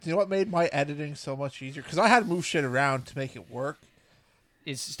You know what made my editing so much easier? Because I had to move shit around to make it work.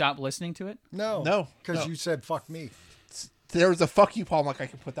 Is stop listening to it? No. Because you said fuck me. There was a fuck you, Paul. I'm like, I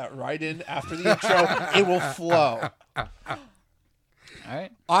can put that right in after the intro. It will flow. All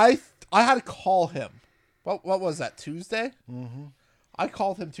right. I had to call him. What was that, Tuesday? Mm-hmm. I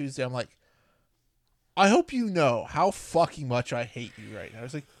called him Tuesday. I'm like, I hope you know how fucking much I hate you right now. I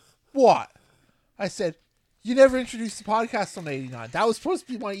was like, what? I said, you never introduced the podcast on 89. That was supposed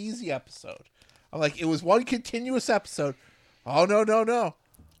to be my easy episode. I'm like, it was one continuous episode. Oh, no.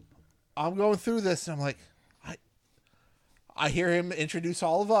 I'm going through this. And I'm like, I hear him introduce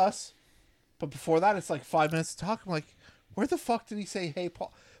all of us. But before that, it's like 5 minutes to talk. I'm like, where the fuck did he say, hey,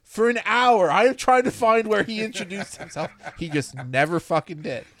 Paul? For an hour, I have tried to find where he introduced himself. He just never fucking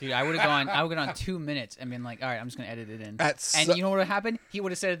did. Dude, I would have gone 2 minutes and been like, all right, I'm just going to edit it in. And you know what would have happened? He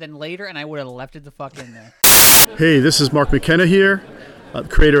would have said it then later, and I would have left it the fuck in there. Hey, this is Mark McKenna here,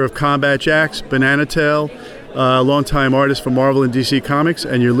 creator of Combat Jacks, Banana Tail, longtime artist for Marvel and DC Comics,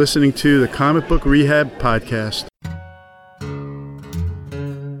 and you're listening to the Comic Book Rehab Podcast.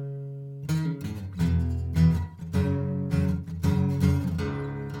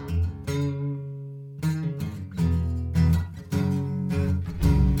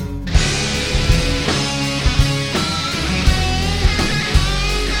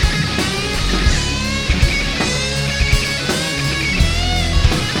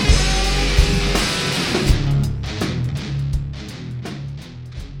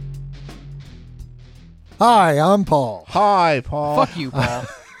 Hi, I'm Paul. Hi, Paul. Fuck you, Paul.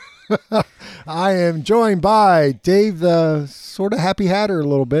 I am joined by Dave, the sort of happy hatter a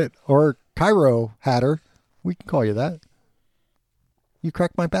little bit, or Cairo hatter. We can call you that. You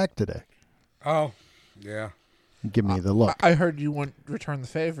cracked my back today. Oh, yeah. You give me the look. I heard you want to return the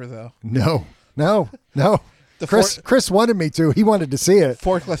favor, though. No. The Chris wanted me to. He wanted to see it.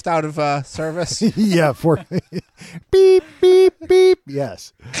 Forklift out of service. Yeah, beep, beep, beep.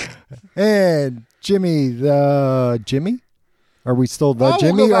 Yes. And Jimmy? Are we still the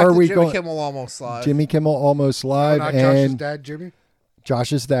Jimmy? We'll go back or to are we Jimmy going Kimmel Almost Live? Jimmy Kimmel Almost Live? Not and Josh's dad, Jimmy?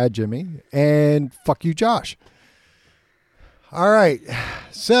 Josh's dad, Jimmy. And fuck you, Josh. All right.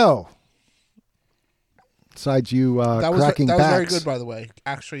 So, besides you cracking that was backs. very good, by the way.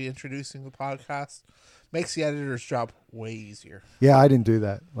 Actually introducing the podcast makes the editor's job way easier. Yeah, I didn't do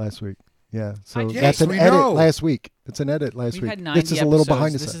that last week. Yeah, so Yes, that's an we edit know. last week. It's an edit last We've week. had 90 This is a little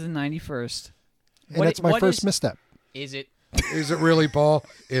behind episodes. us. This is the 91st. And that's my first misstep. Is it? Is it really, Paul?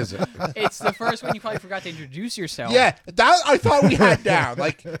 Is it? It's the first one you probably forgot to introduce yourself. Yeah, that I thought we had down.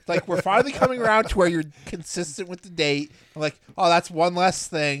 Like we're finally coming around to where you're consistent with the date. I'm like, oh, that's one less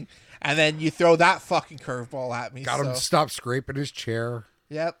thing. And then you throw that fucking curveball at me. Got him to stop scraping his chair.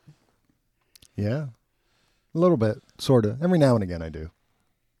 Yep. Yeah, a little bit, sort of. Every now and again I do.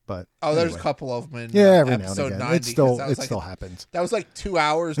 But there's anyway. a couple of them in every now and episode again. 90. It still 'cause that was happens. That was like 2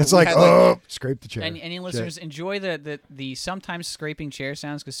 hours. It's but we like, had, scrape the chair. And any listeners, enjoy the sometimes scraping chair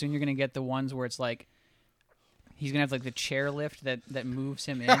sounds, because soon you're going to get the ones where it's like he's going to have like the chair lift that moves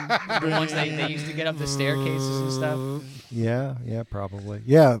him in. The ones they used to get up the staircases and stuff. Yeah, probably.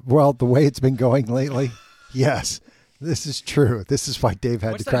 Yeah, well, the way it's been going lately, yes, this is true. This is why Dave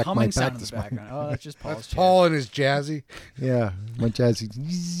had What's to that crack my humming back sound in this the morning. background? Oh, that's just Paul's chair. Paul and his jazzy. Yeah, my jazzy.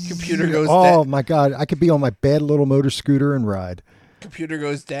 Computer goes Oh dead. my God, I could be on my bad little motor scooter and ride. Computer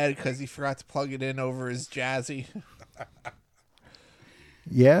goes dead because he forgot to plug it in over his Jazzy.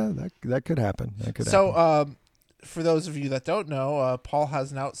 Yeah, that could happen. That could happen. So, for those of you that don't know, Paul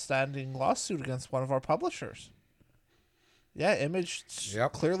has an outstanding lawsuit against one of our publishers. Yeah, Image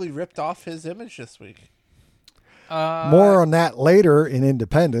clearly ripped off his image this week. More on that later in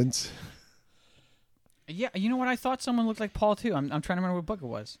Independence. Yeah, you know what? I thought someone looked like Paul too. I'm trying to remember what book it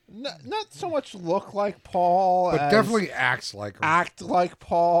was. Not so much look like Paul, But as definitely acts like him. act like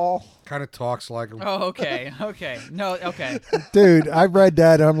Paul. Kind of talks like him. Oh, okay. No, okay. Dude, I read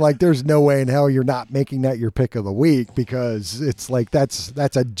that and I'm like, there's no way in hell you're not making that your pick of the week, because it's like that's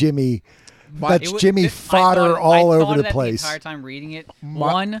a Jimmy Jimmy fodder all over the place. The entire time reading it.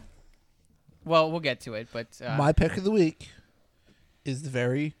 Well, we'll get to it, but My pick of the week is the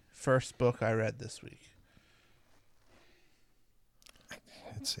very first book I read this week.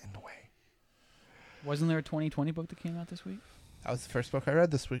 It's in the way. Wasn't there a 2020 book that came out this week? That was the first book I read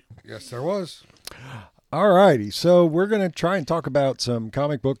this week. Yes, there was. All righty, so we're going to try and talk about some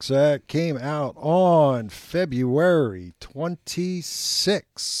comic books that came out on February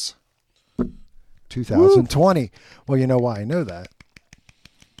 26, 2020. Woo. Well, you know why I know that?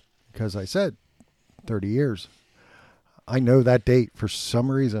 Because I said 30 years. I know that date. For some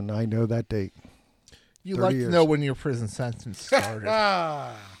reason, I know that date. You 30 like years. to know when your prison sentence started.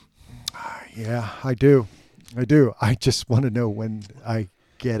 Yeah, I do. I just want to know when I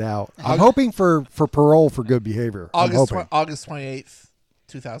get out. I'm hoping for parole for good behavior. I'm hoping. August 28th,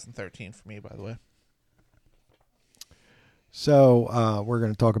 2013 for me, by the way. So we're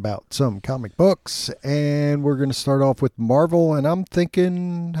going to talk about some comic books, and we're going to start off with Marvel, and I'm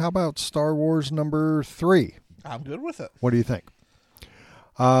thinking, how about Star Wars number 3? I'm good with it. What do you think?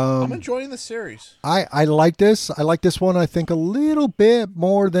 I'm enjoying the series. I like this. I like this one, I think, a little bit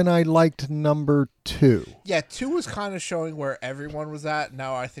more than I liked number 2. Yeah, 2 was kind of showing where everyone was at.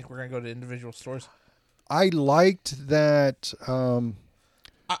 Now I think we're going to go to individual stories. I liked that...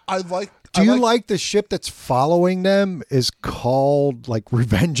 Do you like the ship that's following them is called like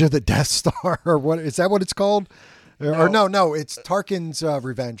Revenge of the Death Star or what? Is that what it's called? Or no, it's Tarkin's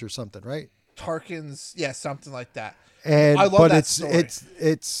Revenge or something, right? Tarkin's, yeah, something like that. And I love but that it's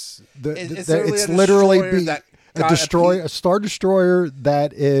story. it's literally a Star Destroyer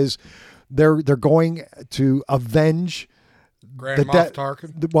that is they're going to avenge Grand Moff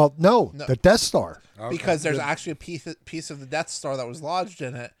Tarkin? Well, no, the Death Star. Okay. Because there's actually a piece of the Death Star that was lodged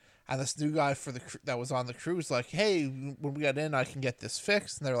in it, and this new guy that was on the crew was like, "Hey, when we get in, I can get this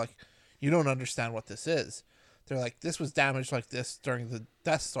fixed." And they're like, "You don't understand what this is." They're like, "This was damaged like this during the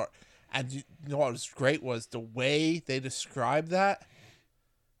Death Star," and you know what was great was the way they described that.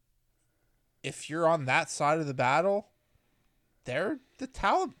 If you're on that side of the battle, they're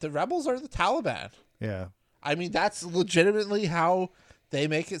the rebels are the Taliban. Yeah. I mean, that's legitimately how they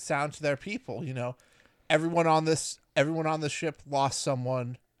make it sound to their people. You know, everyone on this ship lost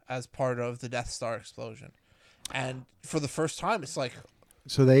someone as part of the Death Star explosion, and for the first time, it's like,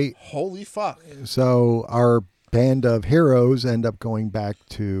 holy fuck. So our band of heroes end up going back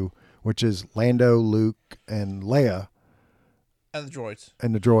to, which is Lando, Luke, and Leia, And the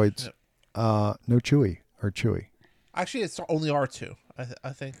droids. Yep. No Chewie. Actually, it's only R2.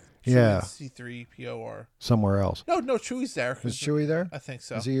 I think. Yeah. C3PO or Somewhere else. no, Chewie's there. Is Chewie there? I think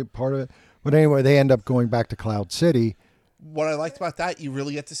so. Is he a part of it? But anyway, they end up going back to Cloud City. What I liked about that, you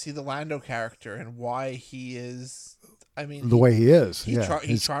really get to see the Lando character and why he is. I mean, The way he is. he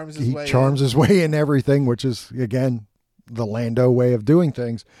charms his he way. charms his way in everything, which is, again, the Lando way of doing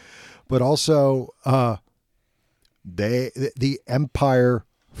things. But also, the Empire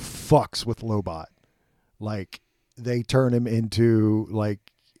fucks with Lobot. Like, they turn him into, like,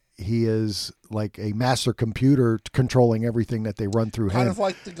 he is like a master computer controlling everything that they run through Kind him. of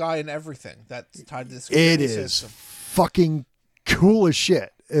like the guy in everything that's tied to this. It is fucking cool as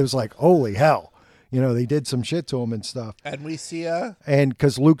shit. It was like, holy hell. You know, they did some shit to him and stuff. And we see And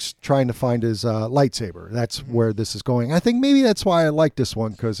because Luke's trying to find his lightsaber. That's where this is going. I think maybe that's why I like this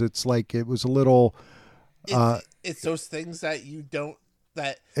one, because it's like it was a little... it's those things that you don't...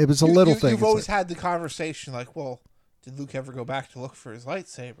 that It was a little thing. You've It's always like- had the conversation like, well, did Luke ever go back to look for his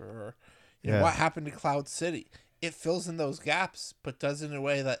lightsaber? Or you know, Yeah. what happened to Cloud City? It fills in those gaps, but does it in a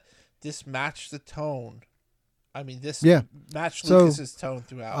way that this matched the tone. I mean, this matched Lucas's tone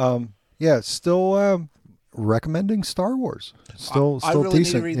throughout. Still recommending Star Wars. Still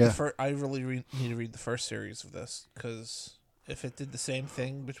decent. I really need to read the first series of this, because if it did the same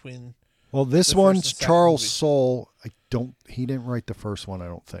thing between... Well, this the one's first and second Charles movie. Soule. He didn't write the first one, I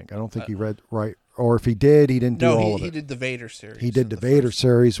don't think. I don't think he read right, or if he did, he didn't do all of it. he did the Vader series. He did in the the Vader first-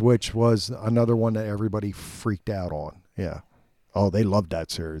 series, which was another one that everybody freaked out on. Yeah. Oh, they loved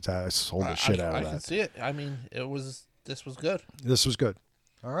that series. I sold the shit out I of can that. see it. I mean, this was good. This was good.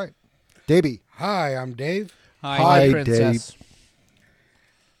 All right. Davey. Hi, I'm Dave. Hi, Princess.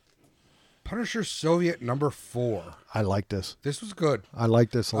 Punisher Soviet number 4. I like this. This was good. I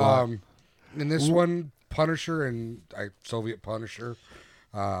like this a lot. In this one, Punisher and Soviet Punisher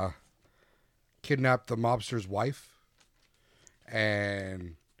kidnapped the mobster's wife,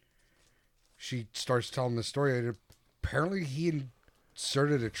 and she starts telling the story. And apparently, he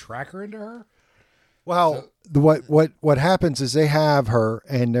inserted a tracker into her. Well, what happens is they have her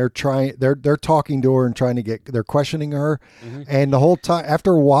and they're talking to her and they're questioning her, and the whole time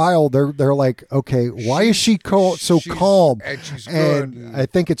after a while they're like, okay, why is she so calm? And she's and good. I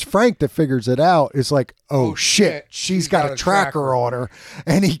think it's Frank that figures it out. It's like, oh shit, she's got a tracker on her,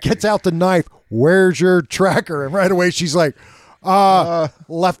 and he gets out the knife. Where's your tracker? And right away she's like,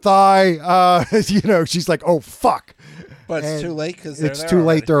 left eye. She's like, oh fuck. But it's And too late because it's too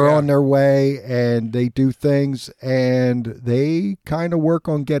late. They're on their way, and they do things, and they kind of work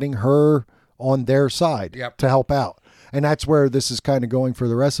on getting her on their side to help out. And that's where this is kind of going for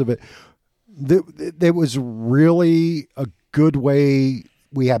the rest of it. It was really a good way.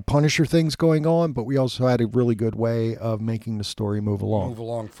 We had Punisher things going on, but we also had a really good way of making the story move along. Move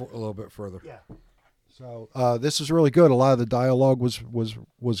along a little bit further. Yeah. So this is really good. A lot of the dialogue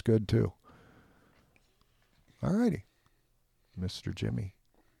was good too. All righty, Mr. Jimmy.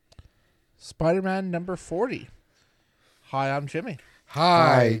 Spider-Man number 40. Hi, I'm Jimmy.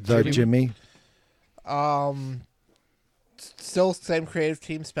 Hi, the Jimmy. Still same creative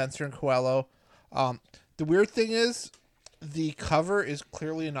team, Spencer and Coelho. The weird thing is, the cover is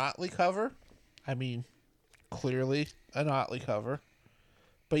clearly an Otley cover. I mean, clearly an Otley cover.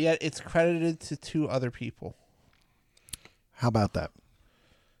 But yet it's credited to 2 other people. How about that?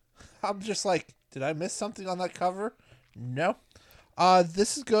 I'm just like, did I miss something on that cover? No.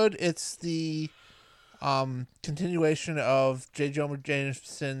 This is good. It's the continuation of J. Jonah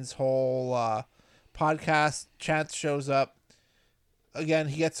Jameson's whole podcast. Chance shows up. Again,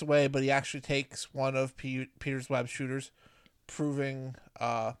 he gets away, but he actually takes one of Peter's web shooters, proving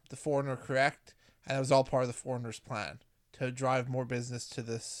the Foreigner correct. And it was all part of the Foreigner's plan to drive more business to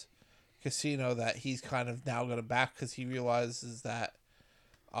this casino that he's kind of now going to back because he realizes that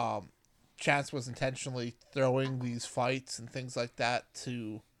Chance was intentionally throwing these fights and things like that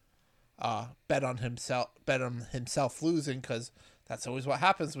to bet on himself losing, because that's always what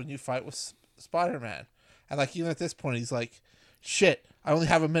happens when you fight with Spider-Man. And like, even at this point, he's like, shit, I only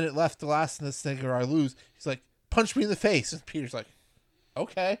have a minute left to last in this thing or I lose. He's like, punch me in the face. And Peter's like,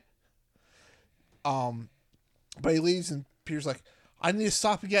 okay. But he leaves and Peter's like, I need to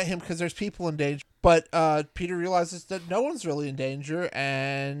stop and get him because there's people in danger. But Peter realizes that no one's really in danger,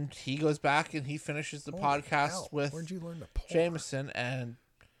 and he goes back and he finishes the podcast with Where'd you learn to pour? Jameson, and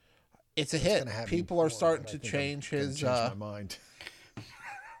it's a hit. People are starting to change his. My mind.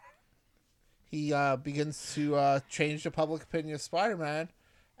 He begins to change the public opinion of Spider-Man,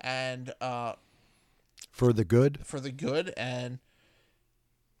 and For the good? for the good. And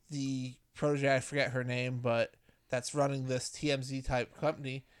the protege, I forget her name, but that's running this TMZ type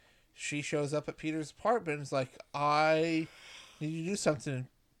company. She shows up at Peter's apartment and is like, I need you to do something. And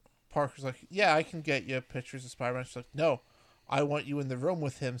Parker's like, yeah, I can get you pictures of Spider-Man. She's like, no, I want you in the room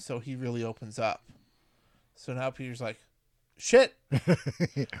with him so he really opens up. So now Peter's like, shit.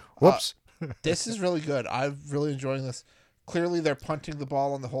 Whoops. This is really good. I'm really enjoying this. Clearly, they're punting the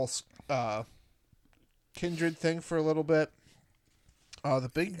ball on the whole Kindred thing for a little bit.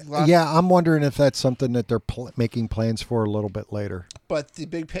 The big last, Yeah, I'm wondering if that's something that they're making plans for a little bit later. But the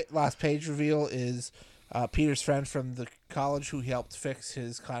big last page reveal is Peter's friend from the college who he helped fix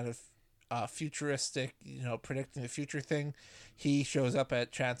his kind of futuristic, predicting the future thing. He shows up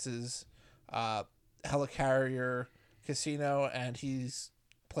at Chance's helicarrier casino, and he's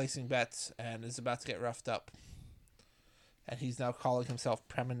placing bets and is about to get roughed up. And he's now calling himself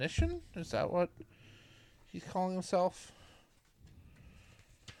Premonition? Is that what he's calling himself?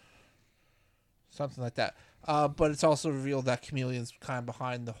 Something like that. But it's also revealed that Chameleon's kind of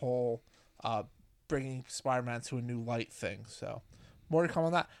behind the whole bringing Spider-Man to a new light thing. So more to come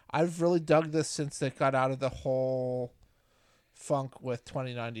on that. I've really dug this since they got out of the whole funk with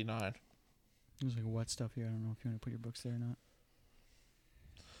 2099. There's like wet stuff here. I don't know if you want to put your books there or not.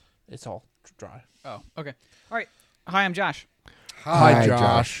 It's all dry. Oh, okay. All right. Hi, I'm Josh. Hi,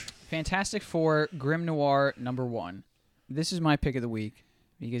 Josh. Fantastic Four Grim Noir #1. This is my pick of the week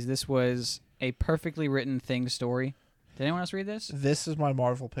because this was a perfectly written Thing story. Did anyone else read this? This is my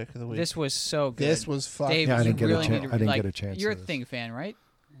Marvel pick of the week. This was so good. This was fucking. Dave, Yeah, I you didn't get a really chance- need to I didn't like, get a chance You're a of this. Thing fan, right?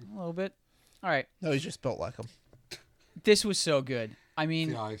 A little bit. All right. No, he's just built like him. This was so good. I mean,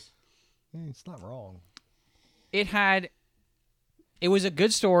 The eyes. It's not wrong. it was a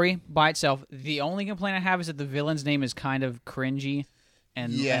good story by itself. The only complaint I have is that the villain's name is kind of cringy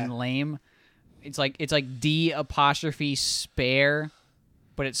and lame. It's like D apostrophe spare,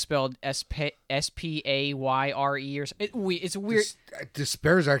 but it's spelled SPAYRE or it's weird.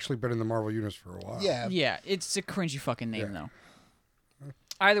 Despair's actually been in the Marvel universe for a while. Yeah. Yeah, it's a cringy fucking name though.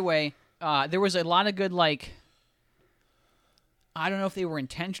 Either way, there was a lot of good I don't know if they were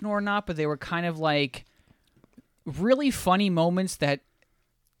intentional or not, but they were kind of like really funny moments that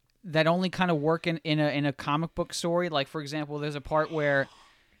only kind of work in a comic book story. Like, for example, there's a part where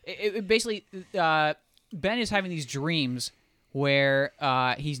it basically Ben is having these dreams where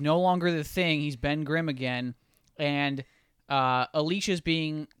he's no longer the Thing, he's Ben Grimm again, and Alicia's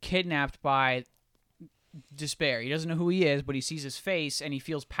being kidnapped by Despair. He doesn't know who he is, but he sees his face and he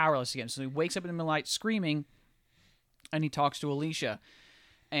feels powerless again. So he wakes up in the middle of the night screaming, and he talks to Alicia.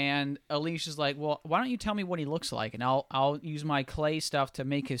 And Alicia's like, well, why don't you tell me what he looks like, and I'll use my clay stuff to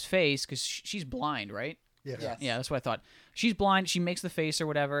make his face, because she's blind, right? Yeah. Yeah, that's what I thought. She's blind. She makes the face or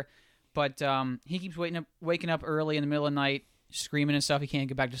whatever, but he keeps waking up early in the middle of the night, screaming and stuff. He can't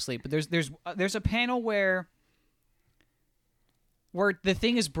get back to sleep. But there's a panel where where the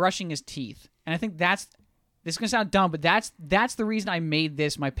Thing is brushing his teeth, and I think this is gonna sound dumb, but that's the reason I made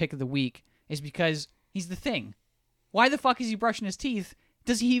this my pick of the week, is because he's the Thing. Why the fuck is he brushing his teeth?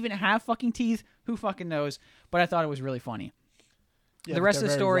 Does he even have fucking teeth? Who fucking knows? But I thought it was really funny. Yeah, The rest of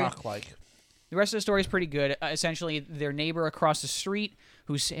the story. rock-like. The rest of the story is pretty good. Essentially, their neighbor across the street,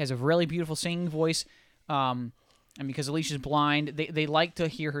 who has a really beautiful singing voice, and because Alicia's blind, they like to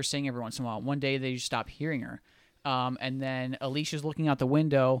hear her sing every once in a while. One day, they just stop hearing her. And then Alicia's looking out the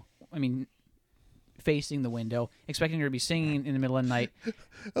window, facing the window, expecting her to be singing in the middle of the night.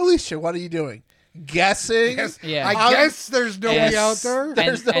 Alicia, what are you doing? Guessing? Yeah. I guess there's nobody out there.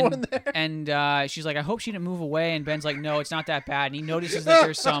 There's no one there. And she's like, I hope she didn't move away. And Ben's like, no, it's not that bad. And he notices that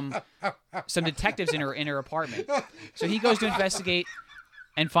there's some detectives in her apartment. So he goes to investigate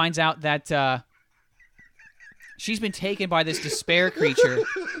and finds out that she's been taken by this despair creature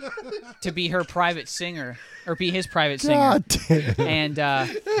to be her private singer, or be his private singer. God damn. And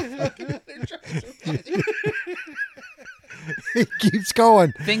It keeps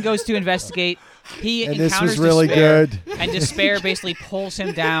going. Thing goes to investigate. He And encounters this was really despair, good. and despair basically pulls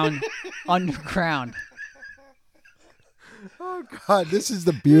him down underground. Oh God, this is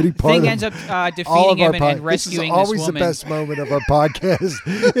the beauty part. Thing of ends up all defeating of our him and rescuing this is always this woman. the best moment of our podcast.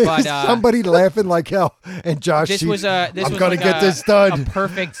 Is But, somebody laughing like hell, and Josh, This she- was I'm like gonna get this done. A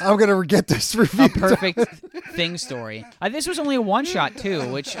perfect, I'm gonna get this review. a perfect Thing story. This was only a one shot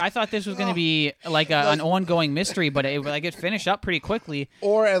too, which I thought this was going to be like an ongoing mystery, but it finished up pretty quickly.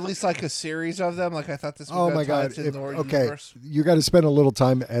 Or at least like a series of them. Like I thought this was Oh gonna my tie God! into the Nora Okay, universe. you got to spend a little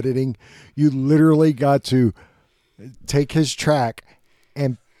time editing. You literally got to take his track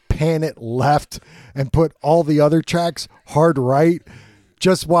and pan it left and put all the other tracks hard right,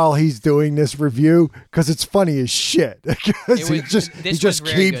 just while he's doing this review, because it's funny as shit. Because he just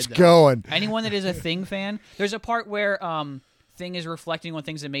very keeps good, though. going. Anyone that is a Thing fan, there's a part where Thing is reflecting on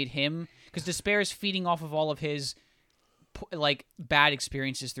things that made him, because despair is feeding off of all of his like bad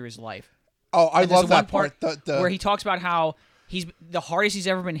experiences through his life. Oh, I And there's love one that part. where he talks about how he's the hardest he's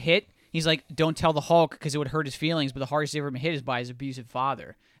ever been hit. He's like, don't tell the Hulk because it would hurt his feelings, but the hardest he's ever been hit is by his abusive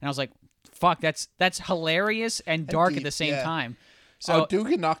father. And I was like, fuck, that's hilarious and dark deep, at the same yeah. time. So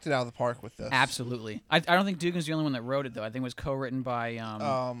Dugan knocked it out of the park with this. absolutely. I don't think Dugan's the only one that wrote it, though. I think it was co-written by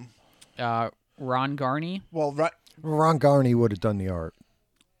Ron Garney. Well, right. Ron Garney would have done the art.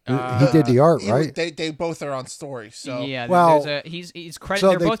 He did the art, right? They both are on story. So Yeah, Well, he's credited. so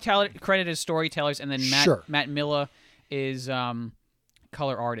They're they- both credited as storytellers, and then Sure. Matt Milla is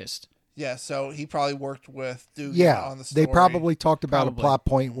color artist. yeah. So he probably worked with Dugan Yeah, on the story. they probably talked about Probably. a plot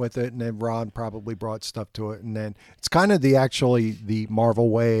point with it, and then Ron probably brought stuff to it, and then it's kind of the Marvel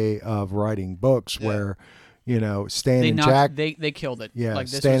way of writing books, Yeah. where Stan They and knocked, Jack, they killed it. yeah, like,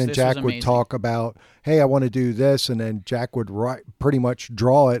 this Stan was, and this Jack was would amazing. talk about, hey, I want to do this, and then Jack would pretty much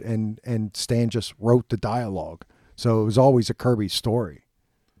draw it, and Stan just wrote the dialogue, so it was always a Kirby story.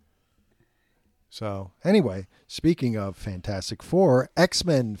 So anyway, speaking of Fantastic Four,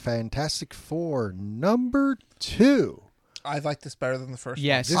 X-Men Fantastic Four #2. I like this better than the first.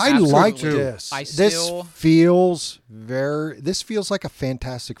 Yes, I absolutely. like this. I This still- feels like a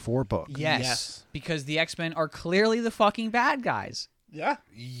Fantastic Four book. Yes, because the X-Men are clearly the fucking bad guys. One. Yeah.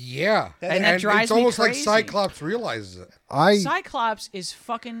 Yeah. And that drives it's me almost crazy. like Cyclops realizes it. Cyclops is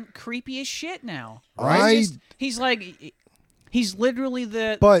fucking creepy as shit now. Right? He's literally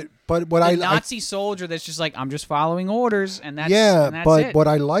the but what I Nazi soldier that's just like, I'm just following orders, and that's yeah, and that's but it. what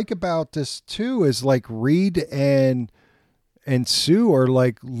I like about this too is like Reed and Sue are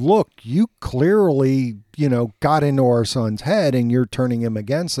like, look, you clearly got into our son's head, and you're turning him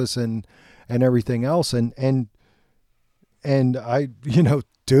against us, and everything else, and I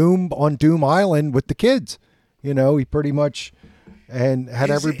Doom on Doom Island with the kids, he pretty much and had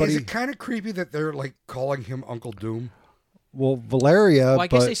everybody. Is it kind of creepy that they're like calling him Uncle Doom? Well, Valeria. Well, I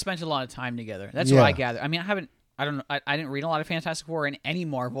guess but, they spent a lot of time together. That's Yeah. what I gather. I mean, I didn't read a lot of Fantastic Four in any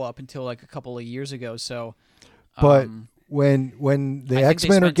Marvel up until like a couple of years ago. So, but when the I think they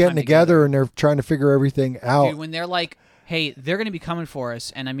X-Men are spent getting time together together. and they're trying to figure everything out, dude, when they're like, hey, they're going to be coming for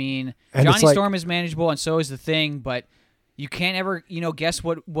us, and I mean, And Johnny it's like- Storm is manageable, and so is the Thing, but you can't ever, guess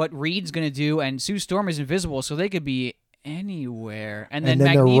what Reed's going to do, and Sue Storm is invisible, so they could be anywhere. And then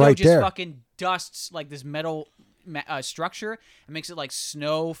they're Magneto right just there. fucking dusts like this metal structure and makes it like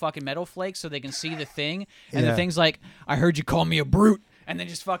snow fucking metal flakes so they can see the Thing, and Yeah. the Thing's like, I heard you call me a brute, and then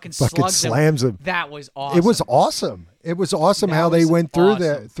just fucking slugs slams him. That was awesome. It was awesome. It was awesome That how they was went through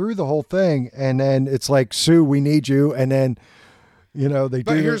awesome. through the whole thing, and then it's like, Sue, we need you, and then they But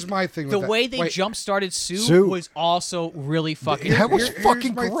do. here's my thing with the that. way they Wait, jump started Sue Sue- was also really fucking That was weird. fucking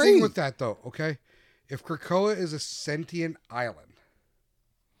here's my great. thing with that, though, okay? If Krakoa is a sentient island,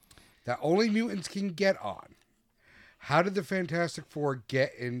 that only mutants can get on. How did the Fantastic Four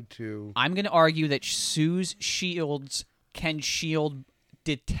get into... I'm going to argue that Sue's shields can shield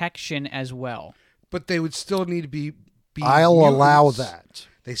detection as well. But they would still need to be I'll mutants. allow that.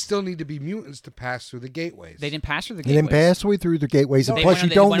 They still need to be mutants to pass through the gateways. They didn't pass through the They gateways. didn't pass way through the gateways, and They plus went on you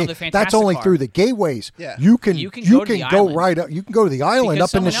the- don't went on need. the That's Fantastic only Car. through the gateways. Yeah. You can You can go to the island. right up. You can go to the island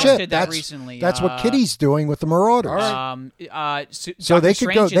Because up in the someone else ship. did that That's recently. that's what Kitty's doing with the Marauders. So So Doctor they could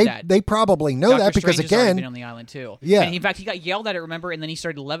go. Strange did that. They probably know Doctor that because Strange has already been again, on the island too. Yeah. And in fact, he got yelled at. Remember, and then he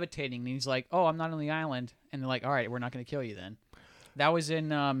started levitating, and he's like, "Oh, I'm not on the island." And they're like, "All right, we're not going to kill you then." That was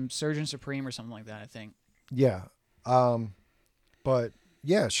in Surgeon Supreme or something like that, I think. yeah. But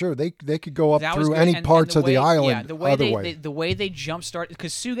yeah, sure, they could go up That was through good. any And parts the of the way- island. Yeah, the way other they, way. the way they jump start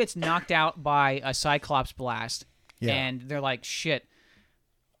because Sue gets knocked out by a Cyclops blast, Yeah. and they're like, "Shit,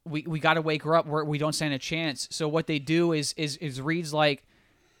 we got to wake her up. We don't stand a chance." So what they do is Reed's like,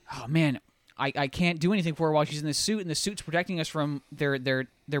 "Oh man, I can't do anything for her while she's in the suit, and the suit's protecting us from their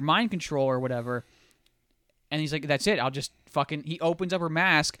mind control or whatever." And he's like, "That's it. I'll just fucking." He opens up her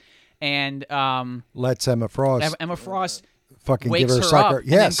mask, and Lets Emma Frost Emma Frost fucking wakes give her her sucker. up,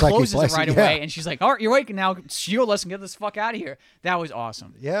 Yeah, and then psychic closes it blessing. right yeah. away, and she's like, "All right, you're awake now. Shield us and get this fuck out of here." That was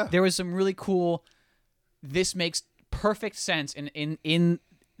awesome. Yeah. There was some really cool. This makes perfect sense in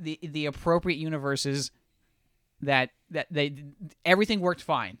the appropriate universes that they everything worked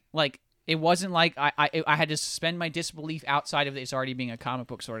fine. Like it wasn't like I had to suspend my disbelief outside of this already being a comic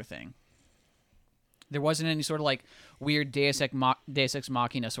book sort of thing. There wasn't any sort of like weird Deus Ex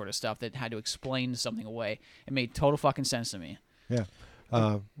Machina sort of stuff that had to explain something away. It made total fucking sense to me. Yeah.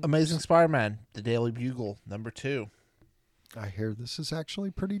 Amazing Spider-Man, The Daily Bugle, #2. I hear this is actually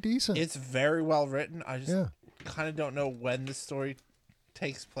pretty decent. It's very well written. I just Yeah. kind of don't know when the story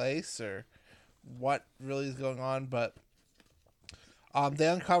takes place or what really is going on, but they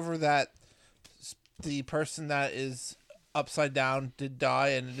uncover that the person that is upside down did die,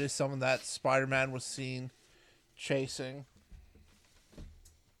 and it is someone that Spider-Man was seen chasing.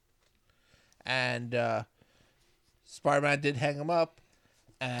 And Spider-Man did hang him up,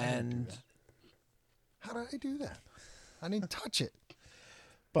 and How did I do that? I didn't touch it.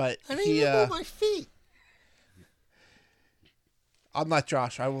 but I didn't he even move my feet. I'm not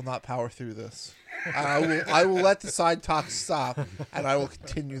Josh. I will not power through this. I will let the side talk stop, and I will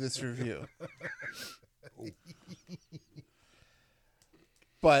continue this review.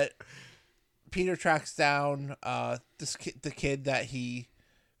 But Peter tracks down the kid that he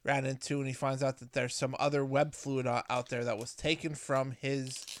ran into, and he finds out that there's some other web fluid out there that was taken from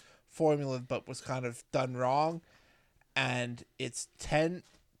his formula, but was kind of done wrong, and it's 10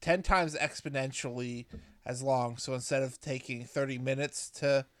 times exponentially as long. So instead of taking 30 minutes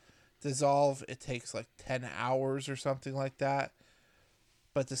to dissolve, it takes like 10 hours or something like that.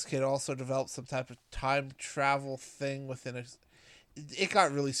 But this kid also developed some type of time travel thing within it. It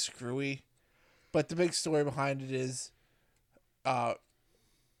got really screwy. But the big story behind it is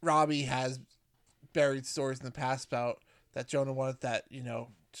Robbie has buried stories in the past about that Jonah wanted that,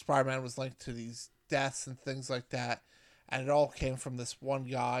 Spider-Man was linked to these deaths and things like that. And it all came from this one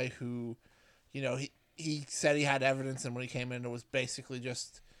guy who, he said he had evidence, and when he came in, it was basically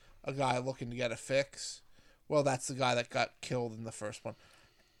just a guy looking to get a fix. Well, that's the guy that got killed in the first one.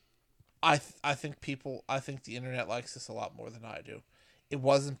 I think the internet likes this a lot more than I do. It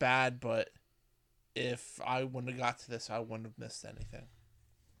wasn't bad, but if I wouldn't have got to this, I wouldn't have missed anything.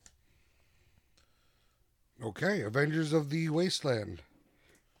 Okay, Avengers of the Wasteland,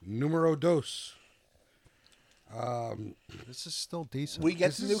 numero dos. This is still decent. We get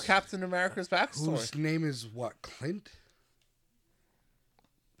This to new is- Captain America's backstory. Whose name is what? Clint?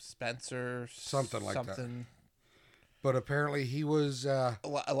 Spencer, Something like that. something. But apparently he was... A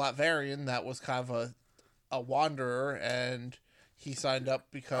Latvarian that was kind of a wanderer, and he signed up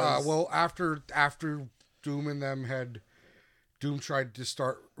because after Doom and them had... Doom tried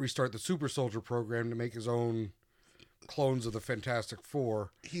to restart the Super Soldier program to make his own clones of the Fantastic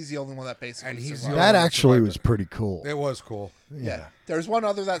Four. he's the only one that basically And he's the survived. only that one actually survived was it. pretty cool. It was cool. Yeah. There's one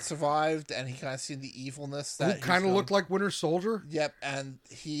other that survived, and he kind of seen the evilness that Who kind of looked like Winter Soldier. Yep, and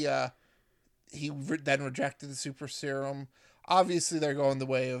he then rejected the super serum. Obviously, they're going the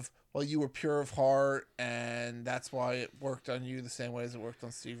way of, well, you were pure of heart, and that's why it worked on you the same way as it worked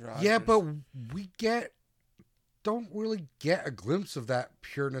on Steve Rogers. Yeah, but we don't really get a glimpse of that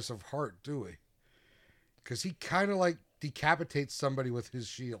pureness of heart, do we? Because he kind of like decapitates somebody with his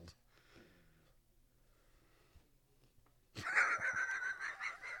shield.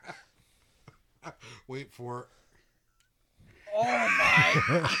 Wait for it.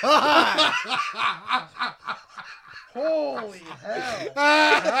 Holy hell.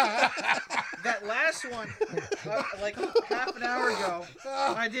 That last one, like half an hour ago,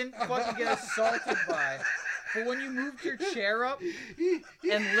 I didn't fucking get assaulted by. But when you moved your chair up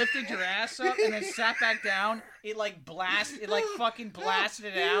and lifted your ass up and then sat back down, it fucking blasted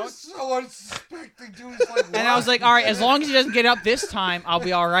it out. So unsuspecting, dude. Like, and I was like, all right, as long as he doesn't get up this time, I'll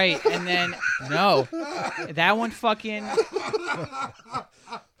be all right. And then, no. That one fucking...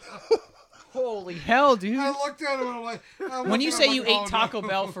 Holy hell, dude. I looked at him and I'm like... When you say you ate Taco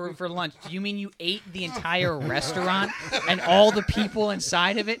Bell for lunch, do you mean you ate the entire restaurant and all the people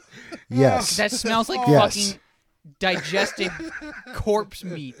inside of it? Yes. That smells like Yes. fucking digested corpse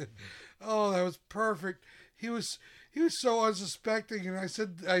meat. Oh, that was perfect. He was so unsuspecting, and I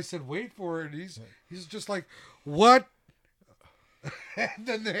said, wait for it. And he's just like, what? And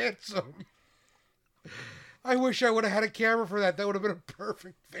then they hit him. I wish I would have had a camera for that. That would have been a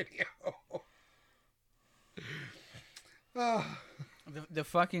perfect video. The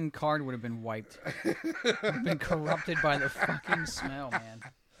fucking card would have been wiped. Been corrupted by the fucking smell, man.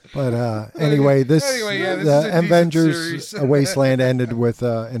 But anyway, this Anyway, yeah, this is the a decent Avengers series. A Wasteland ended with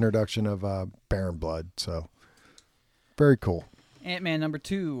introduction of Baron Blood. So very cool. Ant-Man number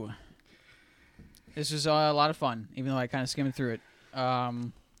 2. This was a lot of fun, even though I kind of skimmed through it.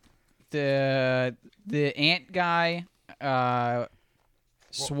 The ant guy,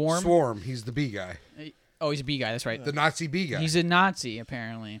 Swarm. Swarm. He's the bee guy. Oh, he's a bee guy. That's right. The Nazi bee guy. He's a Nazi,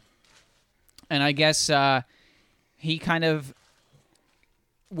 apparently. And I guess he kind of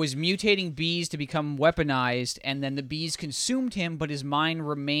was mutating bees to become weaponized, and then the bees consumed him, but his mind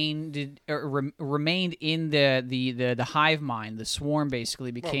remained in the hive mind. The swarm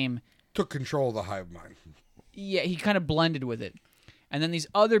basically became... Took control of the hive mind. Yeah, he kind of blended with it. And then these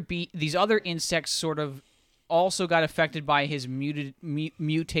other insects sort of also got affected by his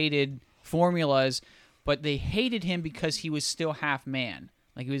mutated formulas, but they hated him because he was still half man.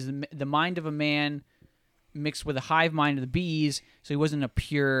 Like, he was the mind of a man mixed with a hive mind of the bees, so he wasn't a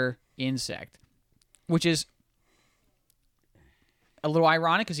pure insect. Which is a little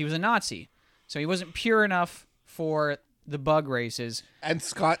ironic because he was a Nazi. So he wasn't pure enough for the bug races. And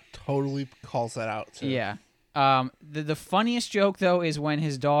Scott totally calls that out, too. Yeah. The funniest joke, though, is when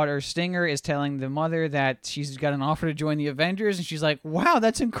his daughter, Stinger, is telling the mother that she's got an offer to join the Avengers, and she's like, wow,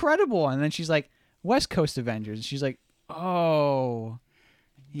 that's incredible. And then she's like, West Coast Avengers. And she's like, oh,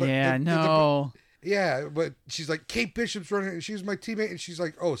 But yeah, no. Yeah, but she's like, Kate Bishop's running, and she's my teammate, and she's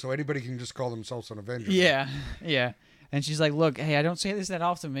like, oh, so anybody can just call themselves an Avenger. Yeah, yeah. And she's like, look, hey, I don't say this that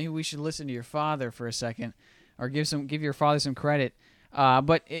often. Maybe we should listen to your father for a second, or give your father some credit.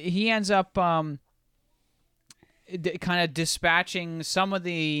 But he ends up kind of dispatching some of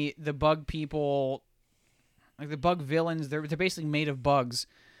the bug people, like the bug villains. They're basically made of bugs.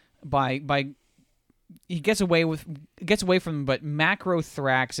 By he gets away from them, but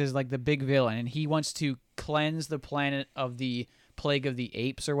Macrothrax is like the big villain, and he wants to cleanse the planet of the plague of the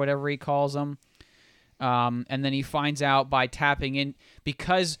apes or whatever he calls them. And then he finds out by tapping in,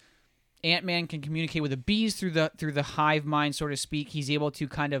 because Ant-Man can communicate with the bees through the hive mind, so to speak. He's able to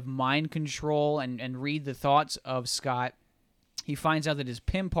kind of mind control and read the thoughts of Scott. He finds out that his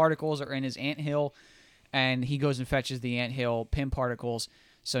Pym particles are in his anthill, and he goes and fetches the anthill Pym particles.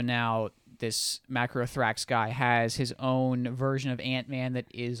 So now this Macrothrax guy has his own version of Ant-Man that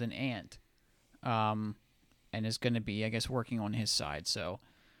is an ant, and is going to be, I guess, working on his side. So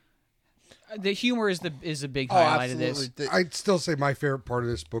the humor is a big highlight of this. I'd still say my favorite part of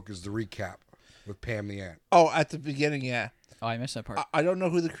this book is the recap with Pam the Ant. Oh, at the beginning, yeah. Oh, I missed that part. I don't know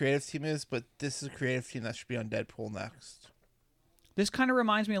who the creative team is, but this is a creative team that should be on Deadpool next. This kind of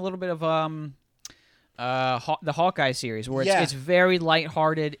reminds me a little bit of the Hawkeye series, where Yeah. it's very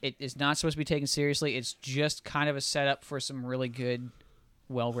lighthearted. It is not supposed to be taken seriously. It's just kind of a setup for some really good,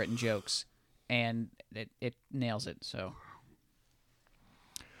 well-written jokes, and it nails it. So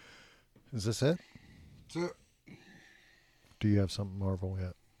Is this it? So, Do you have something Marvel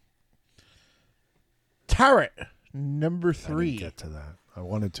yet? Tarot, number I didn't 3. get to that. I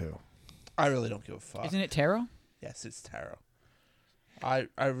wanted to. I really don't give a fuck. isn't it tarot? Yes, it's tarot. I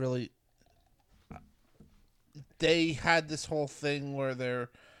really... They had this whole thing where they're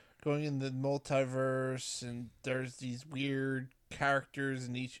going in the multiverse, and there's these weird characters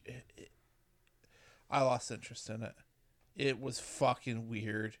in each... I lost interest in it. It was fucking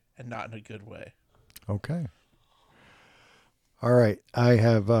weird, and not in a good way. Okay. All right. I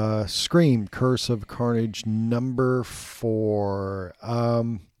have Scream, Curse of Carnage, number 4.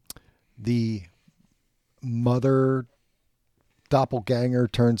 The mother doppelganger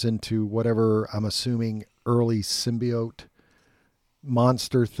turns into whatever I'm assuming early symbiote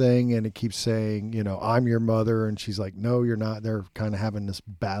monster thing, and it keeps saying, you know, I'm your mother, and she's like, no, you're not. They're kind of having this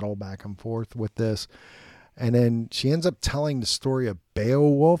battle back and forth with this. And then she ends up telling the story of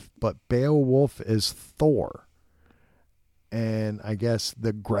Beowulf, but Beowulf is Thor. And I guess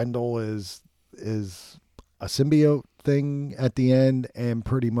the Grendel is a symbiote thing at the end, and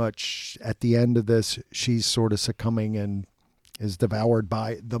pretty much at the end of this, she's sort of succumbing and is devoured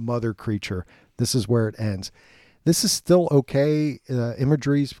by the mother creature. This is where it ends. This is still okay.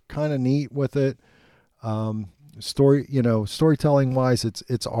 Imagery's kind of neat with it. Storytelling wise,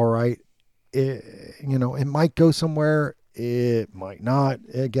 it's all right. It might go somewhere. It might not.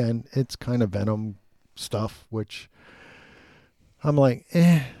 Again, it's kind of Venom stuff, which I'm like,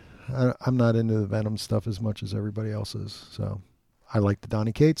 I'm not into the Venom stuff as much as everybody else is. So I like the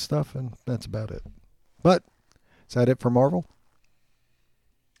Donny Cates stuff, and that's about it. But is that it for Marvel?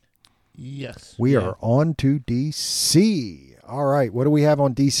 Yes. We are on to DC. All right. What do we have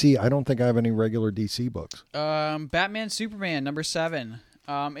on DC? I don't think I have any regular DC books. Batman Superman number 7.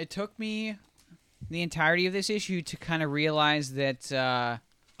 It took me the entirety of this issue to kind of realize that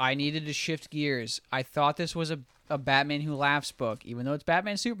I needed to shift gears. I thought this was a Batman Who Laughs book, even though it's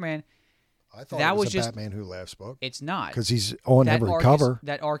Batman Superman. I thought it was just Batman Who Laughs book. It's not, because he's on every cover.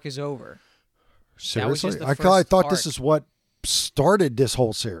 That arc is over. Seriously, I thought this is what started this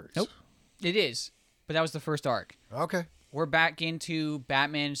whole series. Nope, it is, but that was the first arc. Okay. We're back into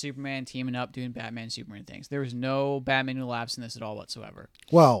Batman and Superman teaming up, doing Batman and Superman things. There was no Batman Who Laughs in this at all whatsoever.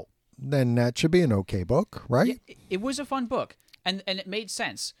 Well, then that should be an okay book, right? It was a fun book, and it made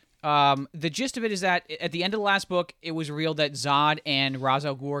sense. The gist of it is that at the end of the last book, it was revealed that Zod and Ra's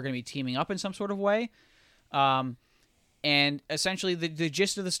al Ghul are going to be teaming up in some sort of way. And essentially, the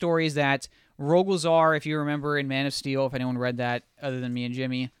gist of the story is that Rogolzar, if you remember in Man of Steel, if anyone read that other than me and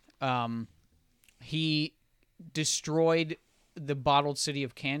Jimmy, he destroyed the bottled city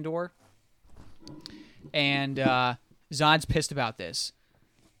of Kandor, and Zod's pissed about this.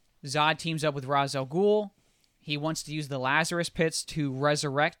 Zod teams up with Ra's al Ghul. He wants to use the Lazarus Pits to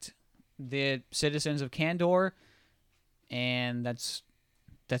resurrect the citizens of Kandor, and that's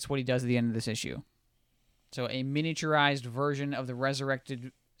what he does at the end of this issue. So a miniaturized version of the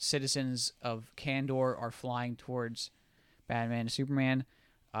resurrected citizens of Kandor are flying towards Batman and Superman.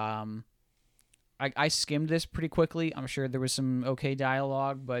 I skimmed this pretty quickly. I'm sure there was some okay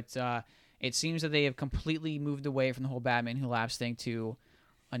dialogue, but it seems that they have completely moved away from the whole Batman Who Laughs thing to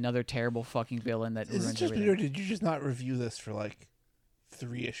another terrible fucking villain that ruins just everything. Me, or did you just not review this for like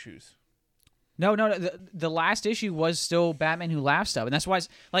 3 issues? No. The last issue was still Batman Who Laughs stuff, and that's why,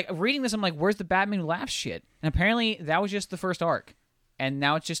 like, reading this, I'm like, where's the Batman Who Laughs shit? And apparently that was just the first arc, and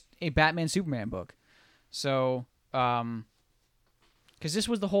now it's just a Batman Superman book. So, because this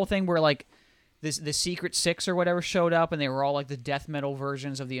was the whole thing where like the Secret Six or whatever showed up, and they were all like the death metal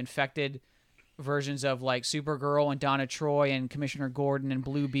versions of the infected versions of like Supergirl and Donna Troy and Commissioner Gordon and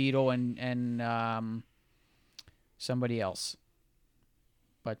Blue Beetle and somebody else.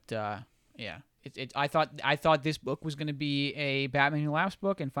 But yeah, I thought this book was going to be a Batman Who Laughs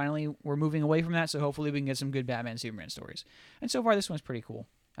book, and finally we're moving away from that. So hopefully we can get some good Batman Superman stories. And so far this one's pretty cool.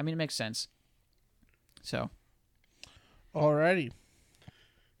 I mean, it makes sense. So, alrighty.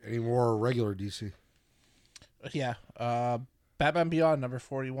 Any more regular DC? Yeah. Batman Beyond number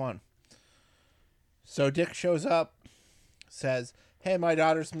 41. So Dick shows up, says, "Hey, my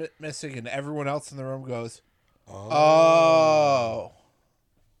daughter's missing," and everyone else in the room goes, "Oh."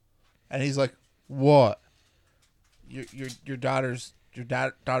 And he's like, "What? Your daughter's new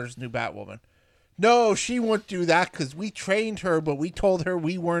Batwoman?" "No, she wouldn't do that because we trained her, but we told her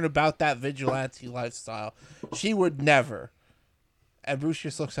we weren't about that vigilante lifestyle. She would never." And Bruce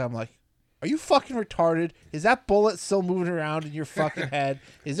just looks at him like, "Are you fucking retarded? Is that bullet still moving around in your fucking head?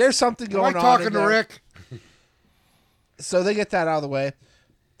 Is there something going on?" Am I talking to Rick? So they get that out of the way.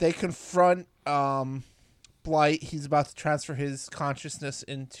 They confront Blight. He's about to transfer his consciousness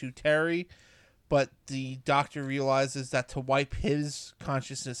into Terry, but the doctor realizes that to wipe his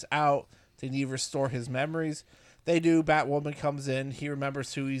consciousness out, they need to restore his memories. They do. Batwoman comes in. He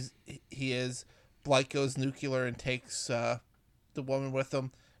remembers who he is. Blight goes nuclear and takes the woman with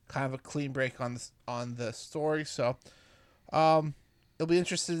him. Kind of a clean break on the story. So it'll be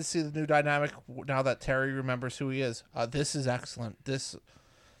interesting to see the new dynamic now that Terry remembers who he is. This is excellent.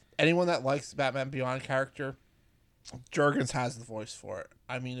 Anyone that likes the Batman Beyond character, Jurgens has the voice for it.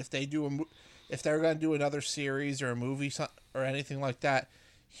 I mean, if they're going to do another series or a movie or anything like that,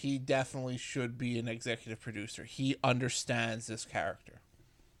 he definitely should be an executive producer. He understands this character.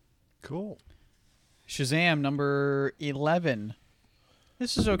 Cool. Shazam number 11.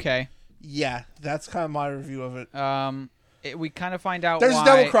 This is okay. Yeah, that's kind of my review of it. we kind of find out There's why... a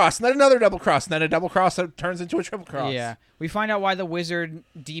double cross, and then another double cross, and then a double cross that turns into a triple cross. Yeah. We find out why the wizard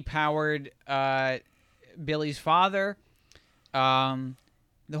depowered Billy's father. The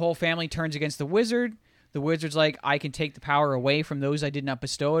whole family turns against the wizard. The wizard's like, I can take the power away from those I did not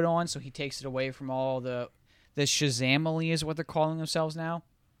bestow it on, so he takes it away from all the Shazamily is what they're calling themselves now.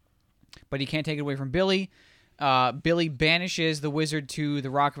 But he can't take it away from Billy. Billy banishes the wizard to the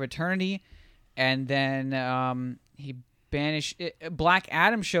Rock of Eternity, and then Black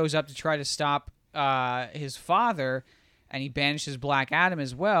Adam shows up to try to stop his father, and he banishes Black Adam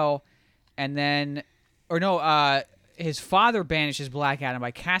as well. And then, his father banishes Black Adam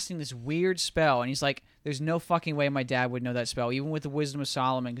by casting this weird spell, and he's like, there's no fucking way my dad would know that spell, even with the wisdom of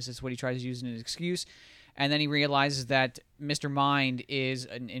Solomon, because it's what he tries to use as an excuse. And then he realizes that Mr. Mind is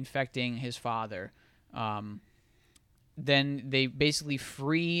infecting his father. Then they basically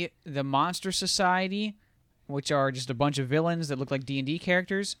free the Monster Society, which are just a bunch of villains that look like D&D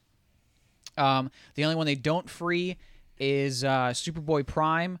characters. The only one they don't free is Superboy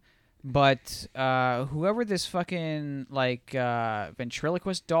Prime, but whoever this fucking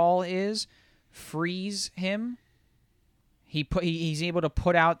ventriloquist doll is frees him. He's able to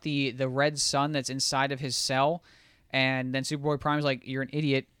put out the red sun that's inside of his cell, and then Superboy Prime's like, you're an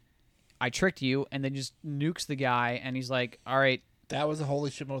idiot, I tricked you, and then just nukes the guy, and he's like, all right. That was a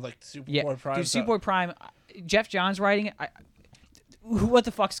holy shit mode, like Superboy Prime. Dude, Superboy Prime, Jeff Johns writing it. What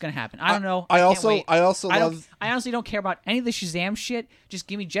the fuck's gonna happen? I don't know. I honestly don't care about any of the Shazam shit. Just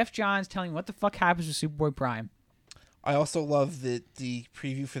give me Jeff Johns telling me what the fuck happens with Superboy Prime. I also love the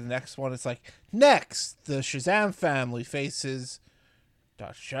preview for the next one. It's like, next, the Shazam family faces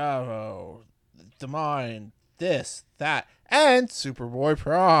Dr. Shadow, the Mind, this, that, and Superboy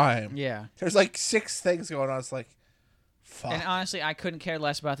Prime. Yeah. There's like 6 things going on. It's like, fuck. And honestly, I couldn't care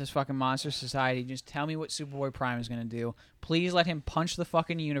less about this fucking Monster Society. Just tell me what Superboy Prime is going to do. Please let him punch the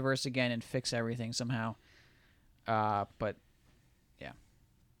fucking universe again and fix everything somehow. But, yeah.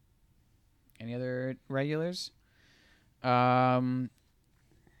 Any other regulars?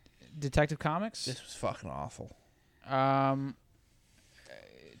 Detective Comics? This was fucking awful.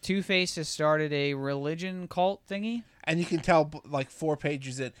 Two-Face has started a religion cult thingy. And you can tell, like, 4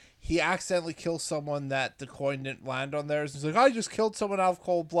 pages in, he accidentally kills someone that the coin didn't land on theirs. He's like, I just killed someone out of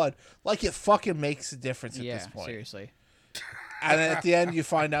cold blood. Like, it fucking makes a difference at this point. Seriously. And then at the end, you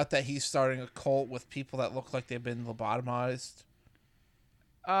find out that he's starting a cult with people that look like they've been lobotomized.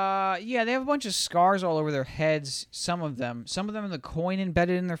 Yeah, they have a bunch of scars all over their heads. Some of them the coin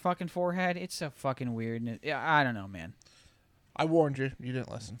embedded in their fucking forehead. It's a fucking weird. I don't know, man. I warned you. You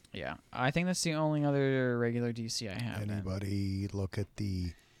didn't listen. Yeah, I think that's the only other regular DC I have. Anybody look at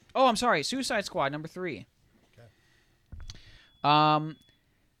the... Oh, I'm sorry. Suicide Squad number 3. Okay.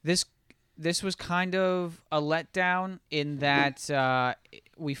 This was kind of a letdown in that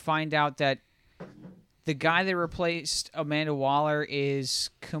we find out that the guy that replaced Amanda Waller is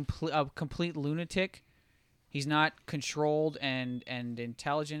a complete lunatic. He's not controlled and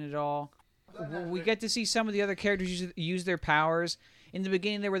intelligent at all. We get to see some of the other characters use their powers. In the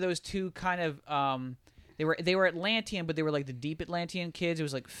beginning, there were those two kind of they were Atlantean, but they were like the deep Atlantean kids. It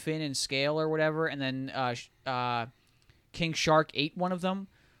was like Finn and Scale or whatever, and then King Shark ate one of them.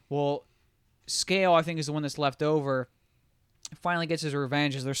 Well, Scale, I think, is the one that's left over. Finally gets his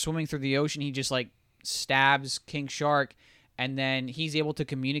revenge as they're swimming through the ocean. He just like stabs King Shark, and then he's able to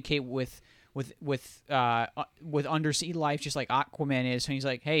communicate with undersea life, just like Aquaman is. And he's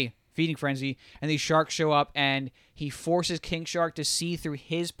like, "Hey, feeding frenzy," and these sharks show up, and he forces King Shark to see through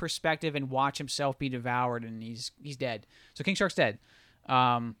his perspective and watch himself be devoured, and he's dead. So King Shark's dead.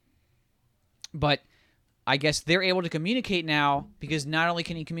 But I guess they're able to communicate now because not only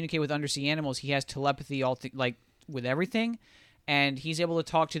can he communicate with undersea animals, he has telepathy with everything. And he's able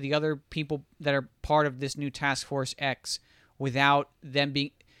to talk to the other people that are part of this new Task Force X without them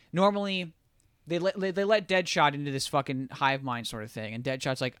being... Normally, they let Deadshot into this fucking hive mind sort of thing. And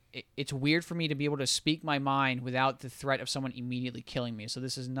Deadshot's like, it's weird for me to be able to speak my mind without the threat of someone immediately killing me. So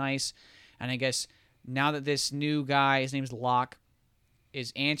this is nice. And I guess now that this new guy, his name's Locke,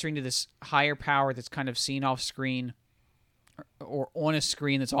 is answering to this higher power that's kind of seen off screen or on a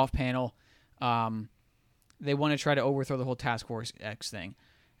screen that's off panel, they want to try to overthrow the whole Task Force X thing.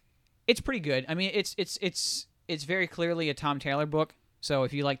 It's pretty good. I mean, it's very clearly a Tom Taylor book. So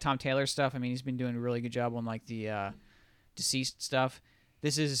if you like Tom Taylor stuff, I mean, he's been doing a really good job on like the Deceased stuff.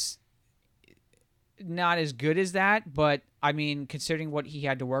 This is not as good as that, but I mean, considering what he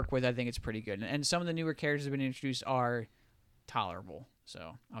had to work with, I think it's pretty good. And some of the newer characters that have been introduced are tolerable.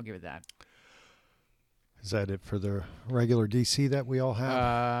 So I'll give it that. Is that it for the regular DC that we all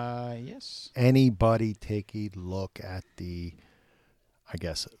have? Yes. Anybody take a look at the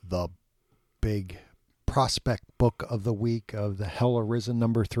big prospect book of the week of the Hell Arisen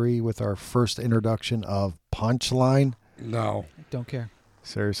 #3 with our first introduction of Punchline? No. Don't care.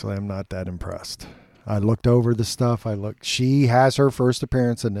 Seriously, I'm not that impressed. I looked over the stuff. She has her first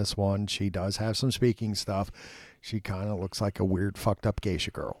appearance in this one. She does have some speaking stuff. She kind of looks like a weird, fucked up geisha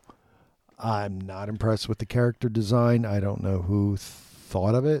girl. I'm not impressed with the character design. I don't know who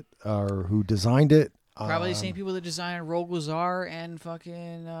thought of it or who designed it. Probably the same people that designed Rogue Lazar and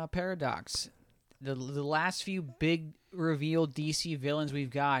fucking Paradox. The last few big revealed DC villains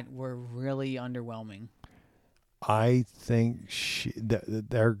we've got were really underwhelming. I think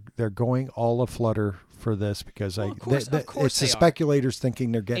they're going all aflutter for this because Of course it's the they are. speculators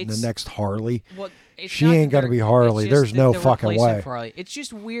thinking they're getting the next Harley. Well, it's She not ain't that gonna they're- be Harley. it's just There's that no they're fucking replacing way. Harley. It's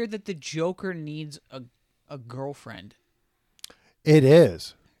just weird that the Joker needs a girlfriend. It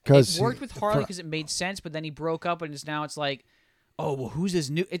is because It worked with Harley because it made sense, but then he broke up, and it's like, oh well, who's this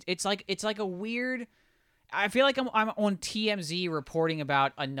new? It's like a weird. I feel like I'm on TMZ reporting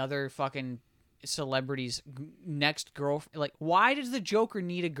about another fucking celebrity's next girlfriend. Like, why does the Joker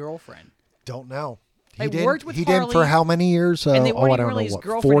need a girlfriend? don't know. It worked with he didn't for Harley, how many years? And they weren't I even don't really know his what.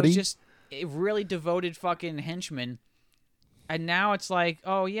 girlfriend. 40? It was just a really devoted fucking henchman. And now it's like,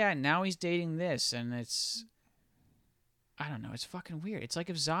 oh yeah, now he's dating this, and it's, I don't know, it's fucking weird. It's like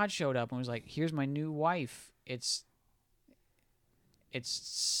if Zod showed up and was like, "Here's my new wife." It's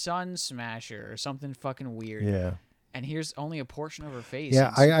Sun Smasher or something fucking weird. Yeah. And here's only a portion of her face.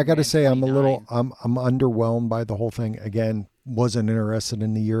 Yeah, in I got to Superman say I'm 29. I'm underwhelmed by the whole thing. Again, wasn't interested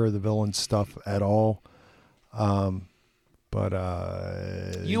in the Year of the Villain stuff at all. But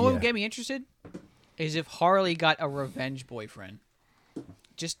You know what would get me interested? Is if Harley got a revenge boyfriend.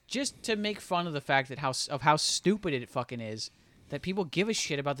 Just to make fun of the fact that how stupid it fucking is that people give a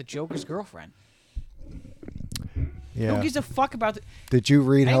shit about the Joker's girlfriend. yeah. Who gives a fuck about the Did you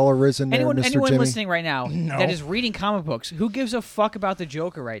read Hell Arisen there, anyone Mr. Jimmy? listening right now No. that is reading comic books? Who gives a fuck about the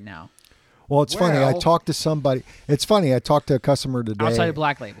Joker right now? Well, it's funny. I Well- talked to somebody. It's funny. I talked to a customer today. Outside of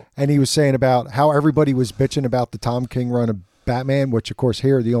Black Label. And he was saying about how everybody was bitching about the Tom King run of Batman, which of course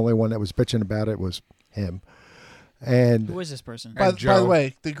here the only one that was bitching about it was him. And Who is this person? By the Joe.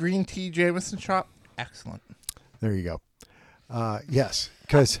 way, the green tea Jameson shop, excellent. there you go. Yes,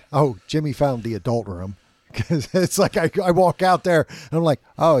 because Jimmy found the adult room. Because it's like I walk out there and I'm like,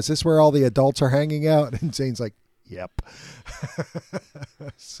 oh, is this where all the adults are hanging out? And Zane's like, yep.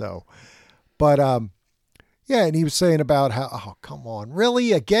 So, but yeah, and he was saying about how, oh, come on,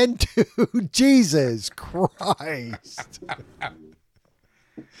 really again, dude, Jesus Christ.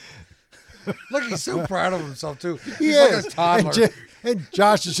 Look, he's so proud of himself too. He He's like is. a toddler. And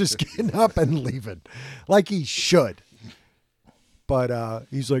Josh is just getting up and leaving, like he should. But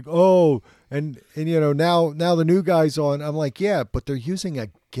he's like, oh, and you know now the new guy's on. I'm like, yeah, but they're using a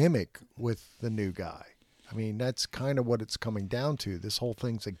gimmick with the new guy. I mean, that's kind of what it's coming down to. This whole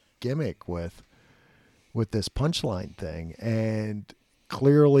thing's a gimmick with this Punchline thing, and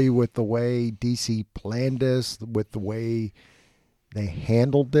clearly with the way DC planned this, with the way they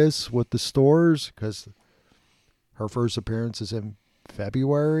handled this with the stores, because her first appearance is in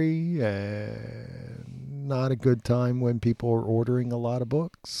February, and not a good time when people are ordering a lot of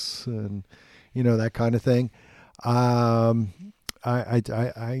books and that kind of thing. I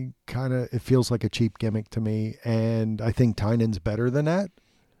kind of, it feels like a cheap gimmick to me, and I think Tynan's better than that.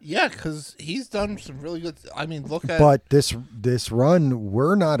 Yeah, because he's done some really good. I mean, look at. But this run,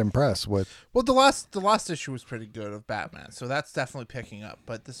 we're not impressed with. Well, the last issue was pretty good of Batman, so that's definitely picking up.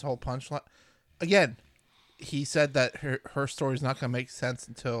 But this whole Punchline, again, he said that her story's not going to make sense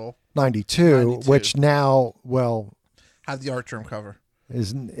until 92, which now, well, have the Artgerm cover.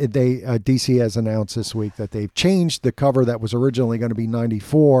 DC has announced this week that they've changed the cover that was originally going to be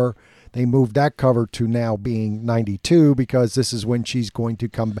 94. They moved that cover to now being 92 because this is when she's going to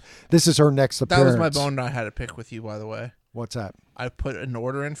come. This is her next That appearance. was my bone I had to pick with you, by the way. What's that? I put an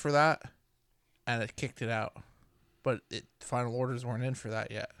order in for that, and it kicked it out. But final orders weren't in for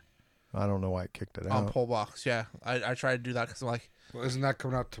that yet. I don't know why it kicked it On out. Pull Box, yeah. I tried to do that because I'm like, Well, isn't that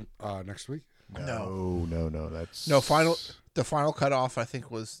coming out next week? No. That's no, the final cutoff, I think,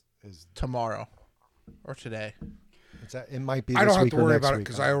 was tomorrow or today. It might be. I This don't have week to or worry next about it week.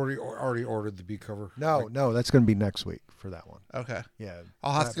 because I already ordered the B cover. No, that's going to be next week for that one. Okay. Yeah,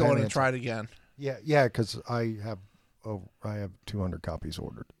 I'll have to go in and try it again. Yeah, because I have 200 copies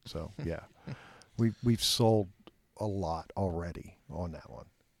ordered. So yeah, we've sold a lot already on that one.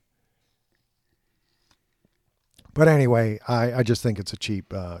 But anyway, I just think it's a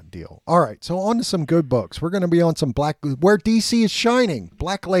cheap deal. All right, so on to some good books. We're going to be on some where DC is shining,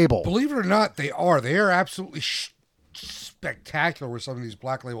 Black Label. Believe it or not, they are. They are absolutely spectacular with some of these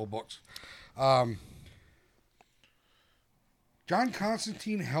Black Label books. John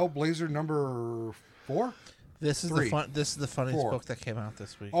Constantine, Hellblazer number 4. This is the funniest 4. book that came out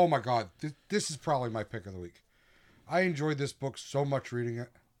this week. Oh my God, this is probably my pick of the week. I enjoyed this book so much reading it.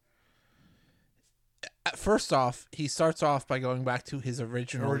 First off, he starts off by going back to his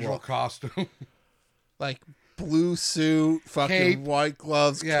original look. Costume. Like blue suit, fucking Cape. white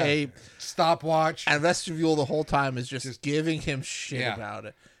gloves, cape. Stopwatch. And Vestibule the whole time is just giving him shit Yeah. about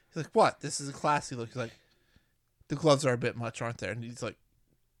it. He's like, what? This is a classy look. He's like, the gloves are a bit much, aren't there? And he's like,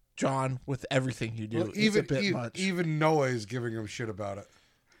 John, with everything you do, Well, it's a bit much. Even Noah is giving him shit about it.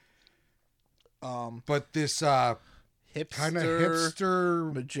 But this kind of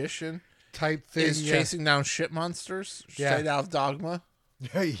hipster magician type thing is chasing down shit monsters straight out of Dogma.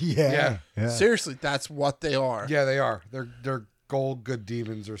 Yeah. Seriously, that's what they are. Yeah, they are. They're gold good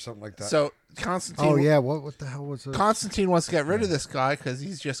demons or something like that. So Constantine. Oh yeah, what the hell was it? Constantine wants to get rid of this guy because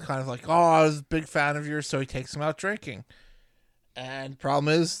he's just kind of like, oh, I was a big fan of yours, so he takes him out drinking. And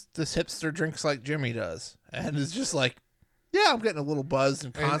problem is, this hipster drinks like Jimmy does, and is just like, yeah, I'm getting a little buzzed,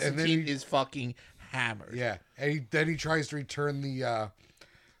 and Constantine is fucking hammered. Yeah, and then he tries to return the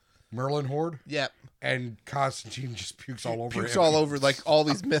Merlin Horde. Yep. And Constantine just pukes all over Pukes him. all over like all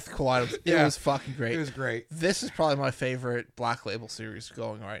these mythical items. It Yeah. was fucking great. It was great. This is probably my favorite Black Label series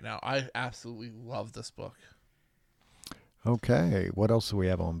going right now. I absolutely love this book. Okay, what else do we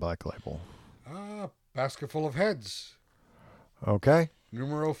have on Black Label? Basket Full of Heads. Okay,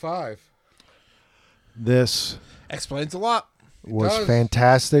 Numero 5. this Explains a lot. was does.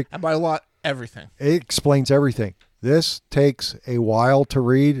 fantastic. And by a lot, everything. It explains everything. This takes a while to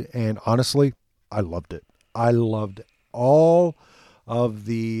read, and honestly, I loved it. I loved all of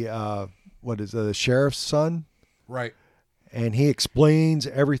the the sheriff's son, Right. and he explains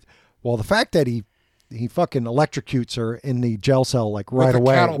everything. Well, the fact that he fucking electrocutes her in the jail cell like right the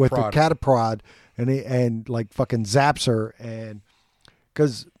away cattle with prod. the cattle prod, and like fucking zaps her, and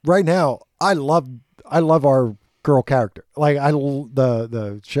because right now I love our girl character. Like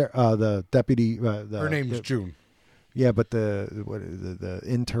the deputy. Her name's June. Yeah, but the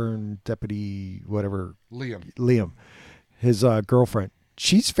intern deputy whatever Liam. his girlfriend.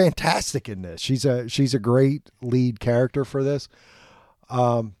 She's fantastic in this. She's a great lead character for this,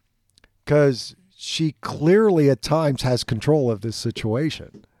 because she clearly at times has control of this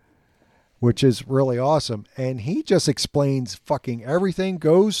situation, which is really awesome. And he just explains fucking everything,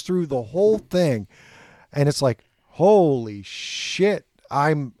 goes through the whole thing, and it's like, holy shit,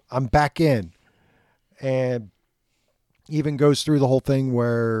 I'm back in, and even goes through the whole thing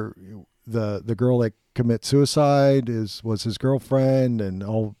where the girl that commits suicide was his girlfriend, and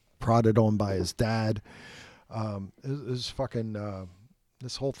all prodded on by his dad. It was fucking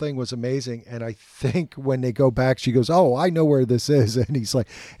this whole thing was amazing. And I think when they go back, she goes, oh, I know where this is. And he's like,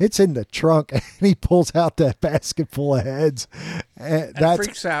 it's in the trunk. And he pulls out that basket full of heads. And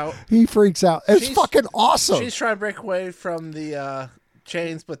Freaks out. He freaks out. It's fucking awesome. She's trying to break away from the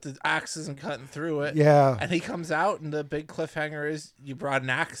chains, but the axe isn't cutting through it. Yeah. And he comes out, and the big cliffhanger is you brought an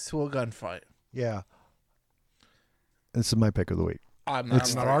axe to a gunfight. Yeah. This is my pick of the week. I'm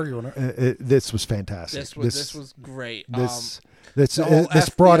not arguing it. This was fantastic. This was great. This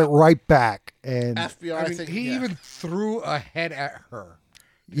FBI brought it right back. And FBI, I mean, he even threw a head at her.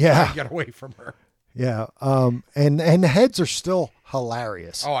 Yeah. To get away from her. Yeah. And the heads are still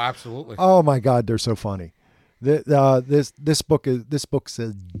hilarious. Oh, absolutely. Oh my God, they're so funny. This book's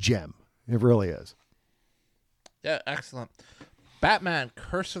a gem. It really is. Yeah, excellent. Batman: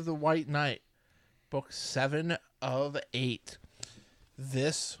 Curse of the White Knight, book 7 of 8.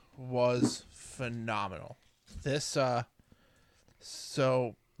 This was phenomenal. This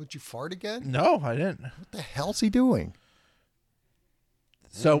so Would you fart again? no, I didn't. What the hell's he doing?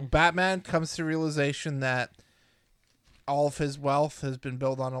 So Batman comes to the realization that all of his wealth has been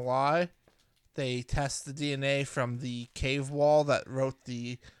built on a lie. They test the DNA from the cave wall that wrote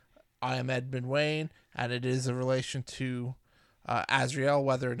the I am Edmund Wayne, and it is a relation to Azrael.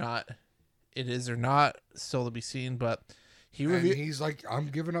 Whether or not it is or not, still to be seen. But he's like, I'm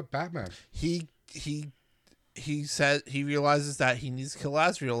giving up Batman. He said he realizes that he needs to kill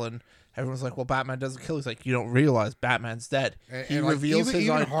Azrael, and everyone's like, well, Batman doesn't kill. He's like, you don't realize Batman's dead. He reveals his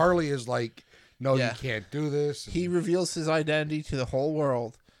even Harley is like, no, Yeah. you can't do this. He reveals his identity to the whole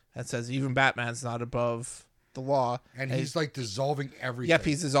world and says even Batman's not above the law. And he's like dissolving everything. Yep,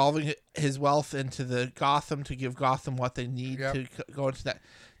 he's dissolving his wealth into the Gotham to give Gotham what they need to go into that.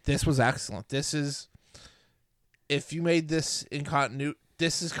 This was excellent. if you made this in continuity,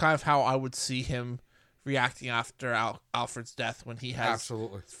 this is kind of how I would see him reacting after Alfred's death when he has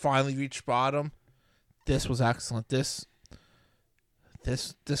Absolutely. finally reached bottom. This was excellent. This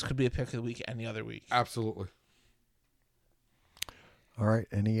could be a pick of the week any other week. Absolutely. All right.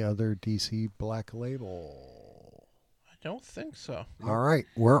 Any other DC Black Label? I don't think so. All right.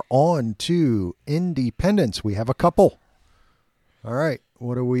 We're on to Independence. We have a couple. All right.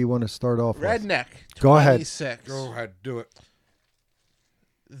 What do we want to start off with? Redneck. Go ahead. 26. Go ahead. Do it.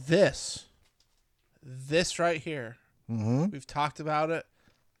 This right here. Mm-hmm. We've talked about it.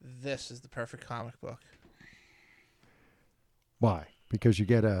 This is the perfect comic book. Why? Because you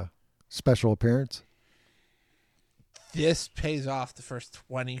get a special appearance? This pays off the first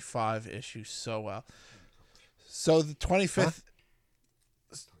 25 issues so well. So the 25th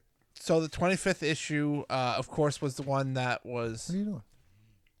So the 25th issue of course was the one that was What are you doing?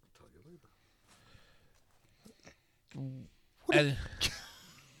 and What are you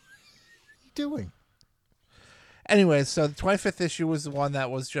doing? anyways, so the 25th issue was the one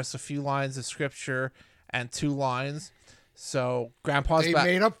that was just a few lines of scripture and 2 lines. So Grandpa's They back.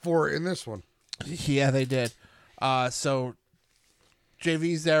 made up for it in this one. Yeah, they did. So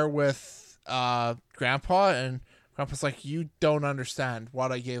JV's there with Grandpa, and Grandpa's like, "You don't understand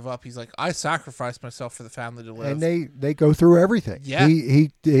what I gave up." He's like, "I sacrificed myself for the family to live." And they go through everything. Yeah.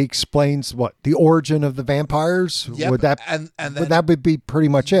 He explains what the origin of the vampires. Yep, Would that and then, would that would be pretty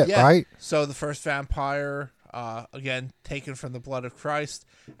much it, yeah. right? So the first vampire, again taken from the blood of Christ,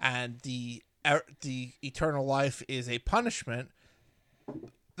 and the eternal life is a punishment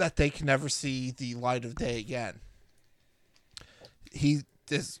that they can never see the light of day again.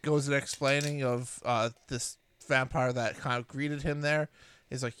 This goes in explaining of this vampire that kind of greeted him there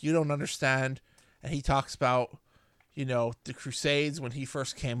is like, "You don't understand," and he talks about, the Crusades when he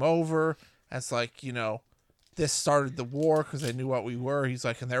first came over. As like, this started the war because they knew what we were. He's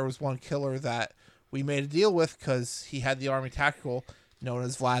like, and there was one killer that we made a deal with because he had the army tactical known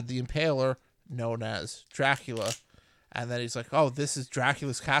as Vlad the Impaler, known as Dracula. And then he's like, "Oh, this is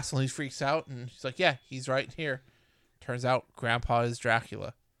Dracula's castle." And he freaks out, and he's like, "Yeah, he's right here." Turns out Grandpa is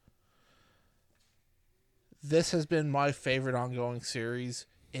Dracula. This has been my favorite ongoing series.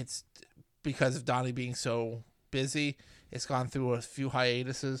 It's because of Donnie being so busy. It's gone through a few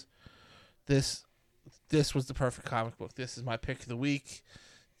hiatuses. This was the perfect comic book. This is my pick of the week.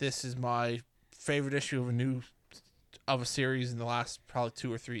 This is my favorite issue of a series in the last probably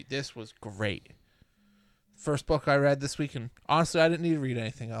 2 or 3. This was great. First book I read this week, and honestly, I didn't need to read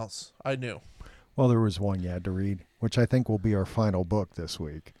anything else. I knew. Well, there was one you had to read, which I think will be our final book this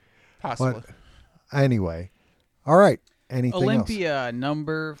week. Possibly. But anyway, all right. Anything Olympia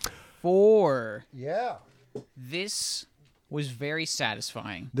number 4. else? Yeah. This was very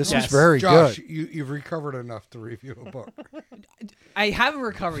satisfying. This Yes. is very Josh, good. you've recovered enough to review a book. I haven't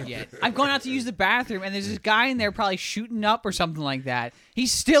recovered yet. I've gone out to use the bathroom, and there's this guy in there probably shooting up or something like that.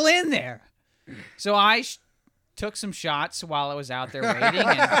 He's still in there. So I took some shots while I was out there waiting,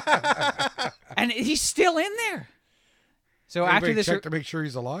 and he's still in there. So after Anybody this, check to make sure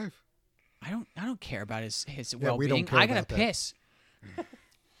he's alive. I don't care about his we well-being. don't care I gotta about that. piss.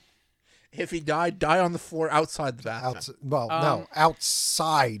 If he died, die on the floor outside the bathroom. No,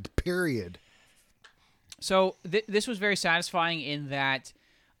 outside, period. So this was very satisfying in that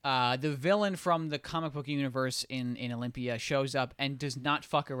the villain from the comic book universe in Olympia shows up and does not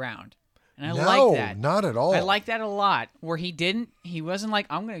fuck around. And I like that. Not at all. I like that a lot. Where he wasn't like,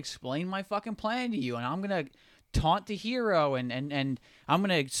 "I'm going to explain my fucking plan to you, and I'm going to taunt the hero, and I'm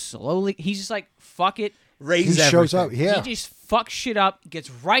going to slowly." He's just like, "Fuck it." Raise He shows up. everything. Yeah. He just fucks shit up,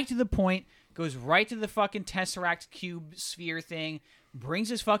 gets right to the point, goes right to the fucking Tesseract cube sphere thing, brings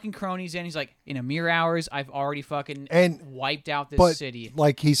his fucking cronies in. He's like, "In a mere hours, I've already fucking wiped out this but city."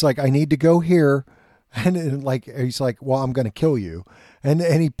 like he's like, I need to go here, and like he's like, well, I'm going to kill you, and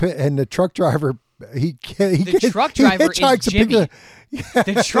the truck driver truck driver is hitchhikes a Jimmy. picture-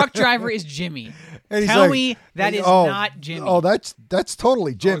 The truck driver is Jimmy. and he's Tell like- me that is oh, not Jimmy. Oh, that's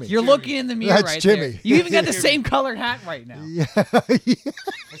totally Jimmy. You're looking in the mirror That's right Jimmy. there. You even got the same colored hat right now.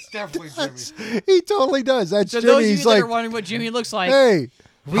 It's definitely Jimmy. He totally does. That's So Jimmy. those of you He's that like, are wondering what Jimmy looks like, hey,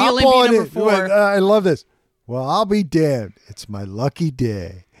 the hop Olympia on number it. 4. I love this. Well, I'll be damned. It's my lucky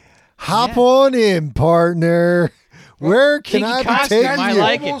day. Hop Yeah. on in, partner. Where can Kinky I costume, take I you?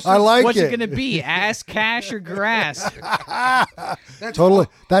 like it. I like What's it. it going to be? Ass, cash, or grass? That's Totally.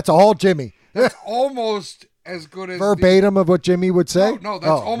 That's all Jimmy. That's almost as good as Verbatim of what Jimmy would say. No, that's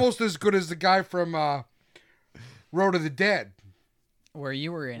almost as good as the guy from Road of the Dead, Where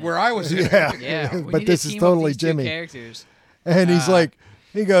you were in it. where I was in. Yeah. Yeah, we But need this to is team up totally these two Jimmy. characters. And he's like,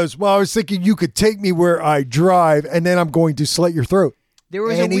 He goes, well, I was thinking you could take me where I drive, and then I'm going to slit your throat. There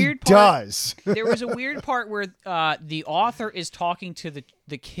was And a he weird part. does. There was a weird part where the author is talking to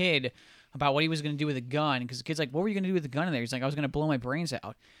the kid about what he was going to do with a gun, because the kid's like, "What were you going to do with the gun in there?" He's like, "I was going to blow my brains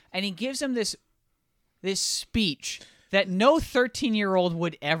out," and he gives him this speech that no 13-year-old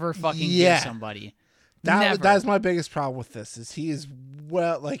would ever fucking give somebody. Never. That's my biggest problem with this. Is he is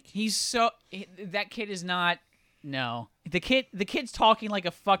he's so that kid is not. No, the kid's talking like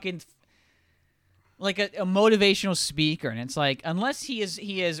a fucking. Like a motivational speaker, and it's like, unless he is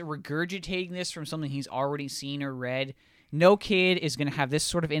regurgitating this from something he's already seen or read, no kid is going to have this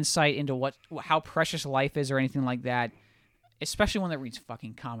sort of insight into how precious life is or anything like that, especially one that reads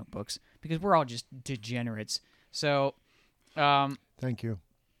fucking comic books, because we're all just degenerates. So, Thank you.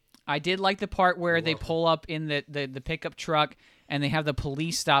 I did like the part where they pull up in the pickup truck and they have the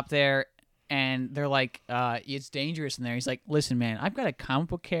police stop there. And they're like, it's dangerous in there. He's like, listen, man, I've got a comic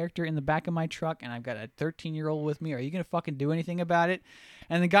book character in the back of my truck, and I've got a 13-year-old with me. Are you going to fucking do anything about it?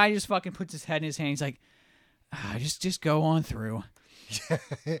 And the guy just fucking puts his head in his hand. He's like, just go on through.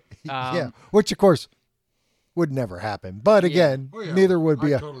 Yeah, which, of course, would never happen. But again, neither would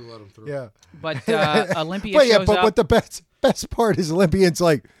be. I totally let him through. Yeah. But Olympia shows up. But what the best part is Olympian's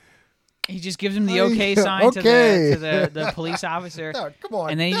like, he just gives him the okay sign to the police officer. No, come on.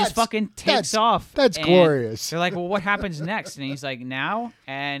 And then he just fucking takes off. That's and glorious. They're like, well, what happens next? And he's like, now?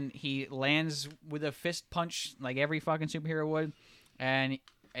 And he lands with a fist punch like every fucking superhero would. And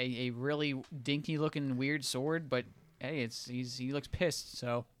a really dinky-looking weird sword. But, hey, he looks pissed,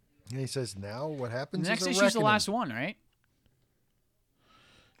 so. And he says, now what happens The next is a issue's the reckoning. last one, right?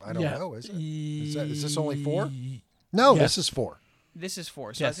 I don't know, is it? Is this only 4? No, Yes. this is 4. This is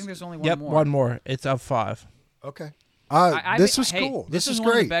 4, so Yes. I think there's only one Yep, more. one more. It's of 5. Okay. This was cool. This is is one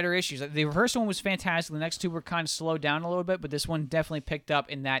of the great. better issues. The first one was fantastic. The next two were kind of slowed down a little bit, but this one definitely picked up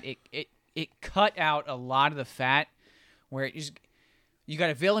in that it cut out a lot of the fat. Where you got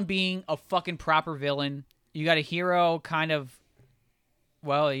a villain being a fucking proper villain. You got a hero kind of,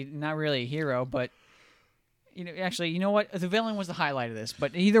 well, not really a hero, but actually, you know what? The villain was the highlight of this.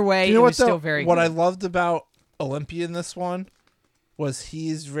 But either way, You know it what? was still very. What good. I loved about Olympia in this one was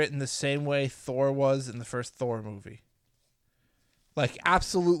he's written the same way Thor was in the first Thor movie. Like,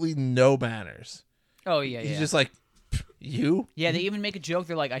 absolutely no manners. Oh yeah, He's yeah. just like, you? Yeah, they even make a joke.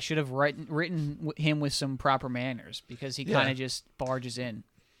 They're like, I should have written him with some proper manners because he kind of just barges in.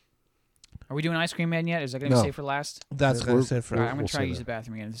 Are we doing Ice Cream Man yet? Is that going to No. be safe for last? That's Yeah, going to say for All right, I'm going we'll to try to say use that. the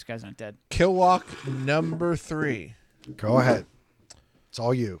bathroom again. This guy's not dead. Killlock number 3. Go ahead. It's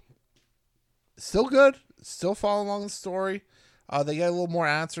all you. Still good. Still following along the story. They get a little more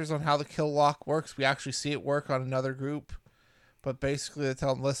answers on how the Killlock works. We actually see it work on another group. But basically they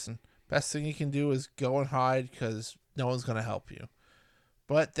tell them, listen, best thing you can do is go and hide because no one's going to help you.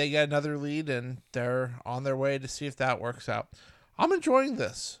 But they get another lead and they're on their way to see if that works out. I'm enjoying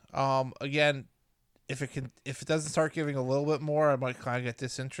this. Again, if it doesn't start giving a little bit more, I might kind of get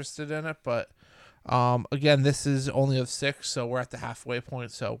disinterested in it. But again, this is only of 6, so we're at the halfway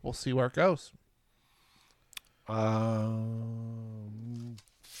point. So we'll see where it goes.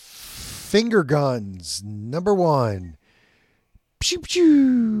 Finger guns, number 1. Pew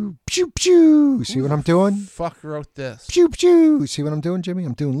pew pew pew. See what I'm doing? Fuck wrote this. Pew pew. See what I'm doing, Jimmy?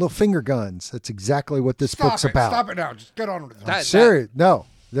 I'm doing little finger guns. That's exactly what this book's about. Stop it now. Just get on with it. That- Serious? No,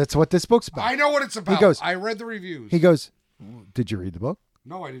 that's what this book's about. I know what it's about. goes- I read the reviews. He goes, "Did you read the book?"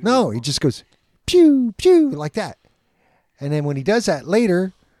 No, I didn't. No, read he the just goes pew pew like that. And then when he does that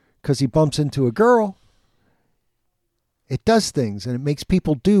later, because he bumps into a girl, it does things and it makes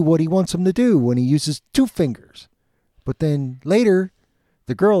people do what he wants them to do when he uses 2 fingers. But then later,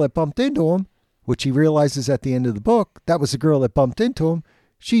 the girl that bumped into him, which he realizes at the end of the book, that was the girl that bumped into him,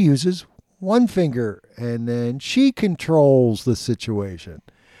 she uses 1 finger and then she controls the situation.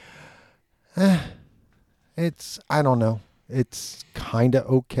 It's, I don't know. It's kind of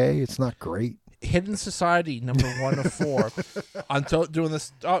okay. It's not great. Hidden Society, number 1 of 4. I'm doing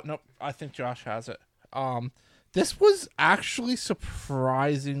this. Oh, no. I think Josh has it. This was actually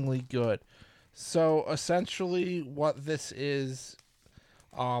surprisingly good. So, essentially, what this is,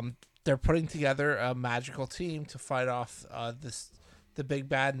 they're putting together a magical team to fight off the big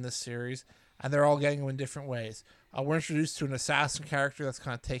bad in this series, and they're all getting them in different ways. We're introduced to an assassin character that's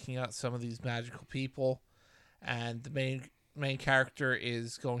kind of taking out some of these magical people, and the main character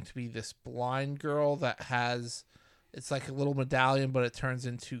is going to be this blind girl that has, it's like a little medallion, but it turns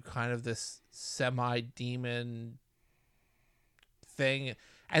into kind of this semi-demon thing, and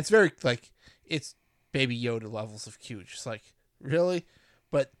it's very, like, it's Baby Yoda levels of cute. Just like, really?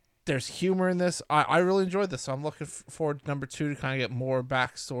 But there's humor in this. I really enjoyed this. So I'm looking forward to number 2 to kind of get more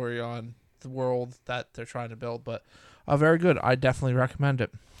backstory on the world that they're trying to build. But very good. I definitely recommend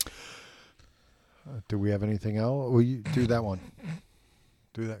it. Do we have anything else? Will you do that one?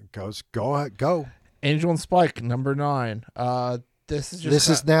 Do that. Go ahead. Go. Angel and Spike, number 9. This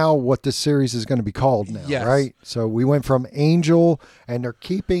is now what this series is going to be called now, yes. right? So we went from Angel, and they're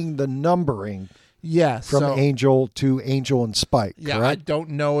keeping the numbering from Angel to Angel and Spike, yeah, correct? I don't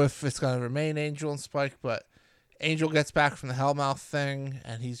know if it's going to remain Angel and Spike, but Angel gets back from the Hellmouth thing,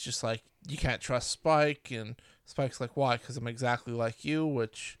 and he's just like, you can't trust Spike, and Spike's like, why? Because I'm exactly like you,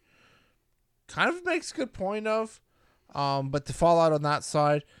 which kind of makes a good point of. But the fallout on that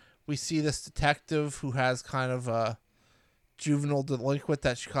side, we see this detective who has kind of a juvenile delinquent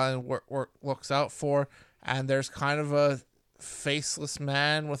that she kind of looks out for, and there's kind of a faceless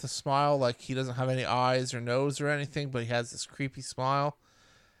man with a smile, like he doesn't have any eyes or nose or anything, but he has this creepy smile,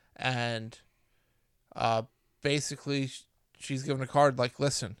 and basically she's given a card like,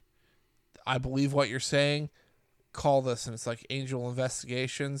 listen, I believe what you're saying, call this. And it's like Angel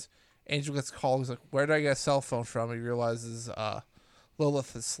Investigations. Angel gets called. He's like, where did I get a cell phone from? He realizes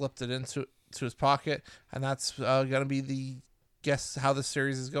Lilith has slipped it into his pocket, and that's gonna be guess how the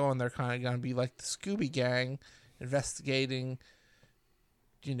series is going. They're kind of gonna be like the Scooby Gang, investigating,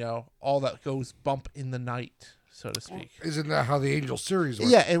 all that goes bump in the night, so to speak. Isn't that how the Angel series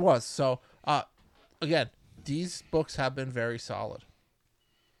works? Yeah, it was. So again, these books have been very solid.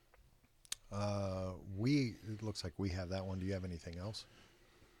 It looks like we have that one. Do you have anything else?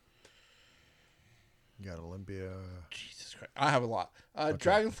 You got Olympia. Jesus Christ. I have a lot.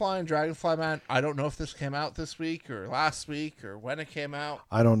 Dragonfly and Dragonfly Man. I don't know if this came out this week or last week or when it came out.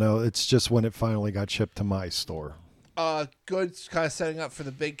 I don't know. It's just when it finally got shipped to my store. Good, kind of setting up for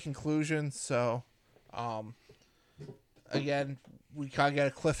the big conclusion. So, again, we kind of get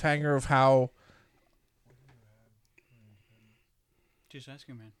a cliffhanger of how. Just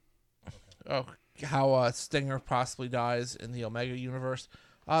asking, man. How Stinger possibly dies in the Omega universe.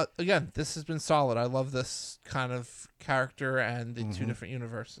 Again, this has been solid. I love this kind of character and the two different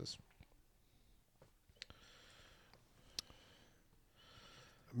universes.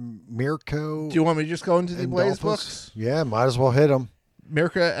 Mirko. Do you want me to just go into the Blaze Andolphos? books? Yeah, might as well hit them.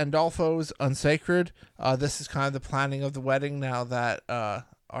 Mirka and Andolpho's Unsacred. This is kind of the planning of the wedding now that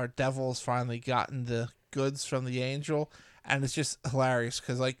our devil has finally gotten the goods from the angel. And it's just hilarious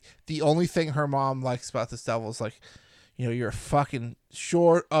because, like, the only thing her mom likes about this devil is, like, you're a fucking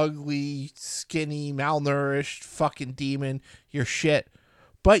short, ugly, skinny, malnourished fucking demon. You're shit.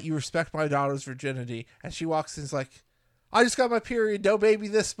 But you respect my daughter's virginity. And she walks in and is like, I just got my period. No baby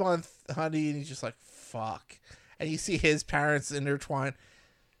this month, honey. And he's just like, fuck. And you see his parents intertwine.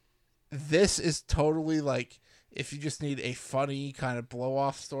 This is totally like, if you just need a funny kind of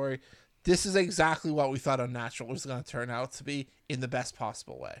blow-off story, this is exactly what we thought Unnatural was going to turn out to be in the best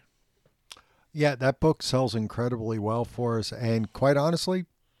possible way. Yeah, that book sells incredibly well for us. And quite honestly,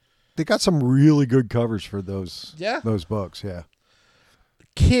 they got some really good covers for those books. Yeah.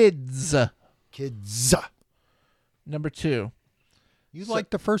 Kids. Number 2. You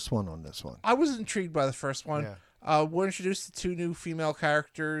liked the first one on this one. I was intrigued by the first one. Yeah. We're introduced to 2 new female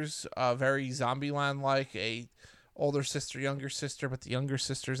characters, very Zombieland-like, a older sister, younger sister, but the younger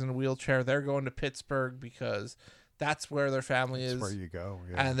sister's in a wheelchair. They're going to Pittsburgh because that's where their family is. That's where you go.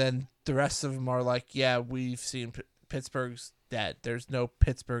 Yeah. And then the rest of them are like, yeah, we've seen Pittsburgh's dead. There's no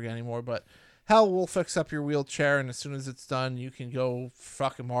Pittsburgh anymore, but hell, we'll fix up your wheelchair, and as soon as it's done, you can go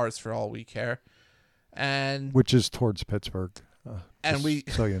fucking Mars for all we care. And which is towards Pittsburgh.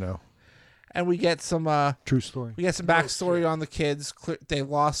 So you know. And we get some true story. We get some backstory on the kids. They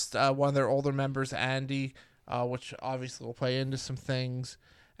lost one of their older members, Andy, which obviously will play into some things.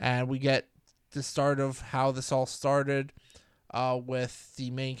 And we get the start of how this all started with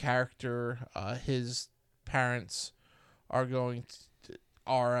the main character. His parents are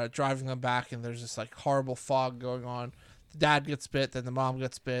driving them back, and there's this like horrible fog going on. The dad gets bit, then the mom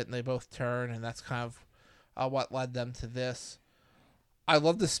gets bit, and they both turn, and that's kind of what led them to this. I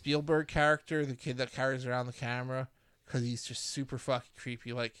love the Spielberg character, the kid that carries around the camera, because he's just super fucking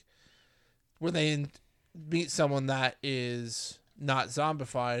creepy. Like, when they meet someone that is not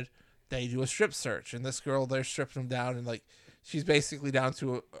zombified, they do a strip search, and this girl, they're stripping them down, and like, she's basically down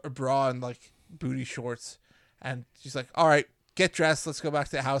to a bra and like booty shorts, and she's like, all right, get dressed, let's go back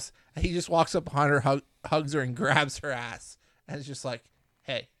to the house. And he just walks up behind her, hugs her, and grabs her ass, and it's just like,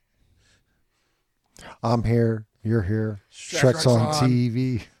 hey, I'm here, you're here, Shrek's on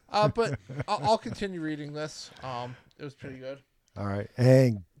TV. But I'll continue reading this. It was pretty good. All right,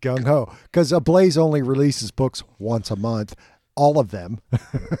 and gung ho, because Blaze only releases books once a month. all of them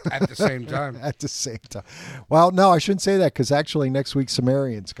At the same time. at the same time. Well, no, I shouldn't say that because actually next week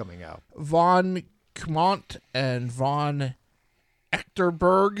Sumerian's coming out. Von Kmont and Von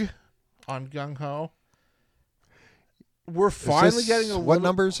Echterberg on Gung Ho. We're finally getting a little... What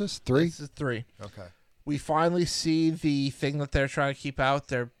number is this? 3? This is 3. Okay. We finally see the thing that they're trying to keep out.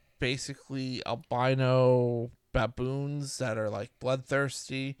 They're basically albino baboons that are like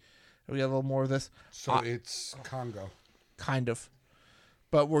bloodthirsty. We get a little more of this. So it's Congo. Kind of.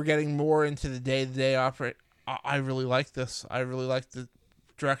 But we're getting more into the day-to-day operate. I really like this. I really like the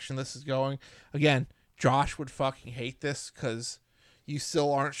direction this is going. Again, Josh would fucking hate this because you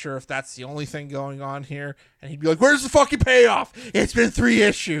still aren't sure if that's the only thing going on here. And he'd be like, where's the fucking payoff? It's been 3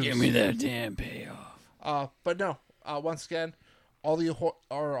 issues. Give me that damn payoff. But no, once again, all the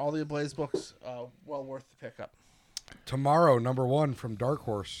Ablaze books, well worth the pickup. Tomorrow, number 1 from Dark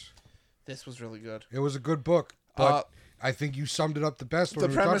Horse. This was really good. It was a good book, but I think you summed it up the best when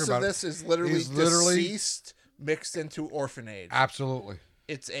The you were premise talking of about this is literally deceased mixed into orphanage. Absolutely.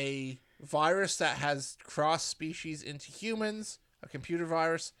 It's a virus that has crossed species into humans, a computer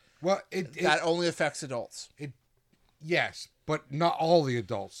virus Well, that only affects adults. Yes, but not all the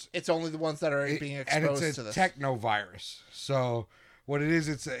adults. It's only the ones that are being exposed and it's to a this. technovirus. So what it is,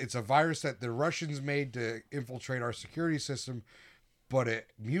 it's a virus that the Russians made to infiltrate our security system, but it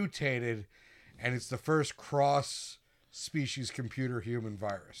mutated, and it's the first cross-species computer-human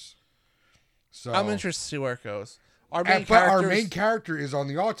virus. So I'm interested to see where it goes. Our main character is on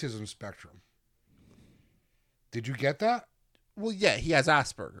the autism spectrum. Did you get that? Well, yeah, he has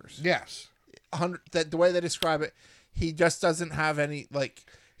Asperger's. Yes. The way they describe it, he just doesn't have any, like...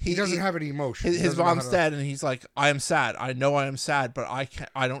 He doesn't have any emotion. His mom's dead, and he's like, I am sad. I know I am sad, but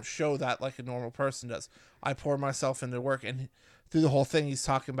I don't show that like a normal person does. I pour myself into work, and through the whole thing, he's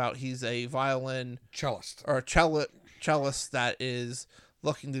talking about he's a violin... Cellist. Or a cellist that is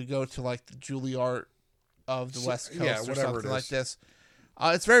looking to go to, like, the Juilliard of the West Coast or something like this.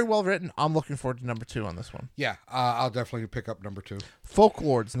 It's very well written. I'm looking forward to number 2 on this one. Yeah, I'll definitely pick up number 2.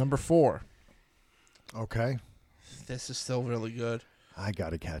 Folklords, number 4. Okay. This is still really good. I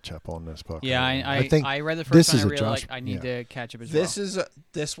got to catch up on this book. Yeah, I think I read the this first is one. a I really Josh- I need to catch up as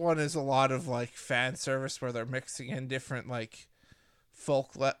This one is a lot of like fan service where they're mixing in different like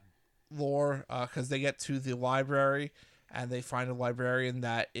folk lore because they get to the library and they find a librarian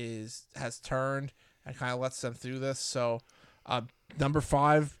that has turned and kind of lets them through this. So number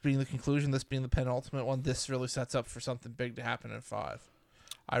 5 being the conclusion, this being the penultimate one, this really sets up for something big to happen in 5.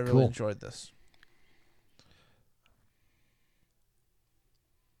 I really enjoyed this.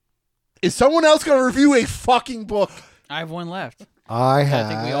 Is someone else going to review a fucking book? I have one left. I I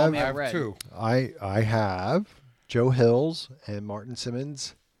think we all may I have have read. 2. I have Joe Hills and Martin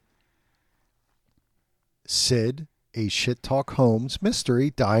Simmons' Sid, a Shit Talk Holmes mystery,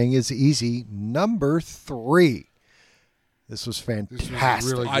 Dying is Easy, number 3. This was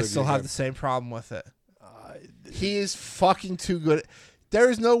fantastic. really I good, still you have have. the same problem with it. He is fucking too good. There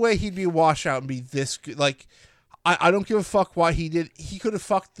is no way he'd be a washout and be this good. Like, I don't give a fuck why he did. He could have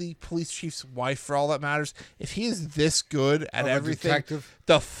fucked the police chief's wife for all that matters. If he is this good at Of a everything, detective?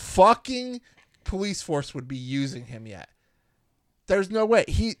 the fucking police force would be using him yet. There's no way.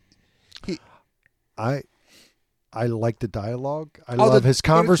 I like the dialogue. I love his but it's just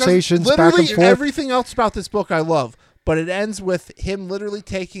conversations back literally and forth. everything else about this book I love. But it ends with him literally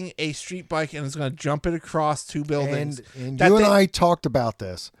taking a street bike and is going to jump it across 2 buildings. And That you and they- I talked about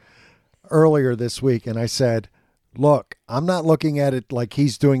this earlier this week, and I said, look, I'm not looking at it like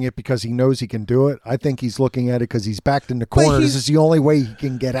he's doing it because he knows he can do it. I think he's looking at it because he's backed in the corner. This is the only way he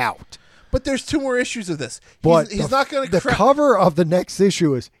can get out. But there's 2 more issues of this. But He's not going to... the cover of the next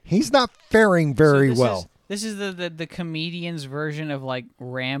issue is he's not faring very well. This is the comedian's version of like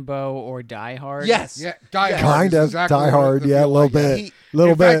Rambo or Die Hard. Yes. Yeah, Die Hard. Kind is of exactly Die what Hard, the yeah, a feel little like. bit, He-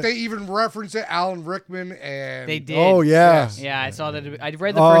 little In bit. fact, they even reference it, Alan Rickman, and They did. Oh yeah, Yeah, I saw that. I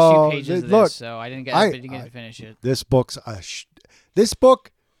read the first few pages of look, this, so I didn't get to finish it. This book's this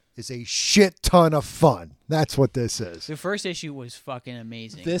book is a shit ton of fun. That's what this is. The first issue was fucking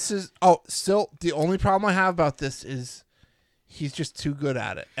amazing. This is... still, the only problem I have about this is he's just too good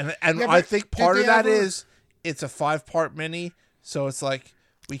at it. And Yeah, I but think did part they of that ever- is it's a 5-part mini, so it's like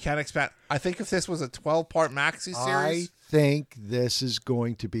we can't expect... I think if this was a 12-part maxi I series... think this is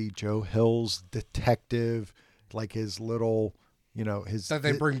going to be Joe Hill's detective, like his little, his that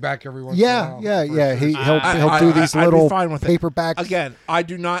they bring back every once in a Yeah, while. yeah, yeah. He'll I- do these I'd be little fine with it. paperback. Again, I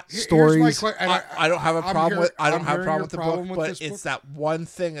do not... Here's stories. my que- and I don't have a I'm problem with... I don't I'm have a hearing problem your with the problem book, with but this it's that one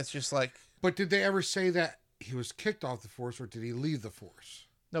thing. It's just like... But did they ever say that he was kicked off the force, or did he leave the force?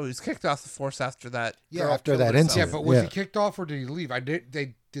 No, he was kicked off the force after that. Yeah, girl after killed that herself. Yeah, incident. but was Yeah. he kicked off or did he leave? Did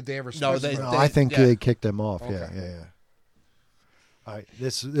they ever? No, specify? No, I think yeah. they kicked him off. Okay. Yeah.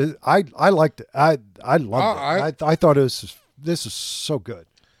 I liked it. I loved it. I thought this is so good.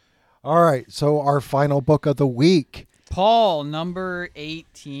 All right, so our final book of the week, Paul, number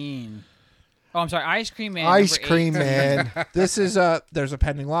 18. Oh, I'm sorry, Ice Cream Man. Ice number Cream 18. Man. This is there's a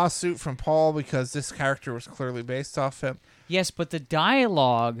pending lawsuit from Paul because this character was clearly based off him. Yes, but the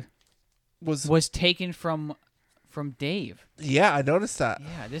dialogue Was taken from Dave. yeah, I noticed that.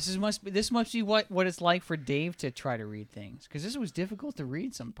 Yeah, this must be what it's like for Dave to try to read things, because this was difficult to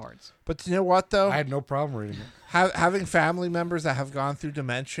read some parts. But you know what though? I had no problem reading it. Having family members that have gone through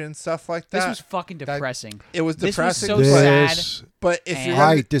dementia and stuff like that. This was fucking depressing. It was this was depressing. so but, sad. but if you're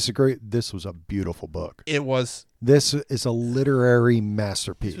I gonna- disagree. This was a beautiful book. it was This is a literary This was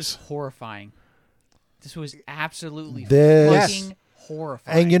masterpiece. horrifying. This was absolutely This- fucking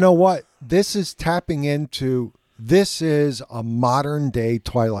horrifying. And you know what? This is tapping into. This is a modern day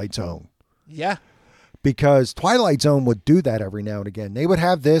Twilight Zone. yeah. Because Twilight Zone would do that every now and again. They would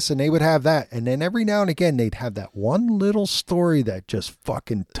have this and they would have that. And then every now and again, they'd have that one little story that just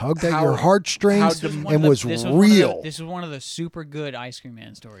fucking tugged at your heartstrings This was one and of was this real. This was one of the super good Ice Cream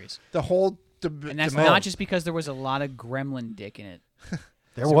Man stories. The whole And that's not just because there was a lot of gremlin dick in it.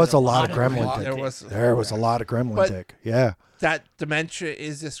 There was a lot of of gremlin there dick. was There was a lot of gremlin But- dick. Yeah. that dementia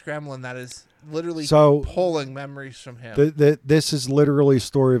is this gremlin that is literally So- pulling memories from him. This is literally a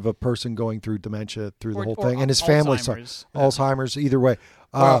story of a person going through dementia through the Or- whole or thing. And his family. Alzheimer's. Alzheimer's, either way.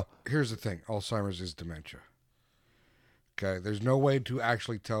 Well, here's the thing: Alzheimer's is dementia. Okay, there's no way to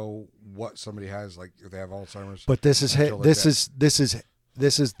actually tell what somebody has, like if they have Alzheimer's. but this is until they're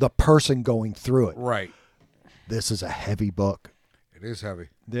this is the person going through it. right. This is a heavy book. It is heavy.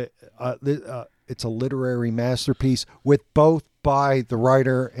 It's a literary masterpiece with both by the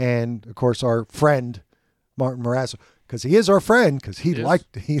writer and of course our friend Martin Morazzo, because he is our friend because he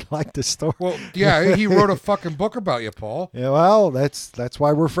liked the story. Well, yeah, he wrote a fucking book about you, Paul. Yeah, well, that's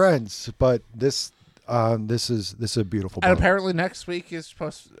why we're friends. But this is a beautiful And book. apparently next week is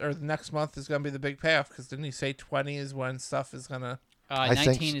or the next month is going to be the big payoff because didn't he say 20 is when stuff is going to... I think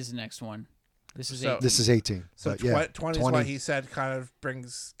 19 is the next one. This is So- 18. This is 18. So but yeah, 20 is what he said kind of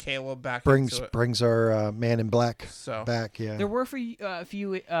brings Caleb back brings into it. brings our Man in Black So back. Yeah, There were a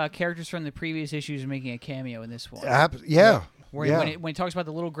few characters from the previous issues making a cameo in this one. yeah. Where yeah. when he talks about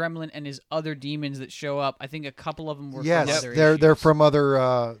the little gremlin and his other demons that show up, I think a couple of them were from Yes, other they're issues. from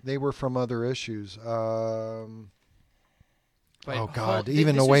other. They were from other issues. But oh God! this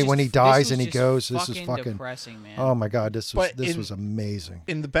Even the was way just- when he this dies was and he just goes, this is fucking. depressing, man. Oh my God! This But was amazing.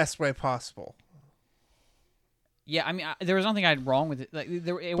 in the best way possible. Yeah, I mean, there was nothing I had wrong with it. Like, it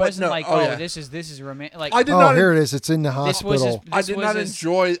But wasn't no, like, oh, oh, yeah. this is romantic. Like, I did Oh, not. here it is. It's in the this was hospital. his, I this did was not his-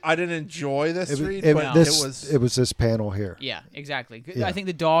 enjoy. I didn't enjoy this read, but it was this panel here. Yeah, exactly. Yeah. I think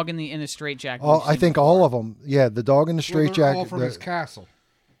the dog in the straitjacket. I think all of them. Yeah, the dog in the Well, they're all straitjacket, from his castle.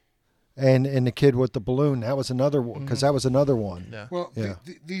 and the kid with the balloon. That was another one because that was another one. Yeah. Well, Yeah.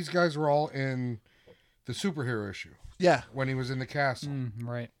 these guys were all in the superhero issue Yeah. when he was in the castle.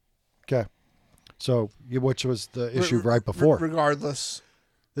 right. Okay, so which was the issue right before? Regardless,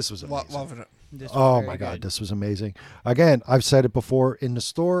 This was amazing. loving it. This was Oh very my God, good. this was amazing. Again, I've said it before in the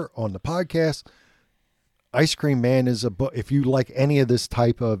store, on the podcast. Ice Cream Man is a book. If you like any of this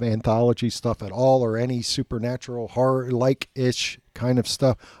type of anthology stuff at all, or any supernatural horror like ish kind of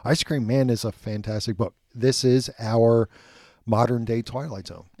stuff, Ice Cream Man is a fantastic book. This is our modern day Twilight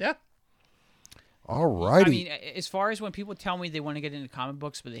Zone. Yeah. All righty. I mean, as far as when people tell me they want to get into comic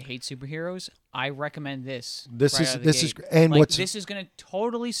books but they hate superheroes, I recommend this. This right is- out of the this is- gate. and like, what's- this is going to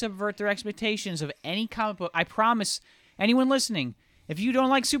totally subvert their expectations of any comic book. I promise anyone listening, if you don't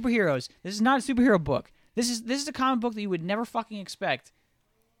like superheroes, this is not a superhero book. This is a comic book that you would never fucking expect,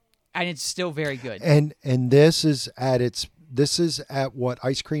 and it's still very good. and this is at what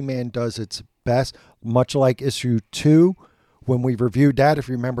Ice Cream Man does its best, much like issue 2 when we reviewed that. If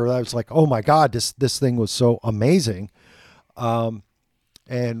you remember, that was like, oh my God, this thing was so amazing.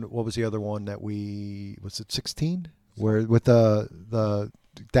 And what was the other one that was it 16 where with the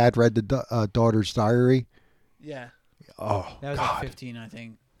dad read the daughter's diary? Yeah. Oh That was God. like 15, I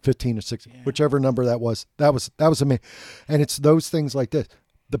think. 15 or 16, Yeah. whichever number that was amazing. And it's those things like this.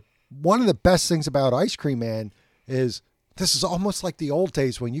 One of the best things about Ice Cream Man is this is almost like the old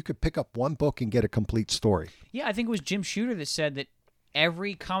days when you could pick up one book and get a complete story. Yeah, I think it was Jim Shooter that said that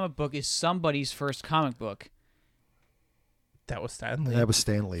every comic book is somebody's first comic book. That was Stanley. That was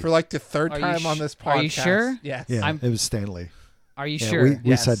Stan Lee. For like the third Are you time on sh- this podcast. are you sure? Yes. Yeah, I'm- it was Stan Lee. Are you Yeah, sure? we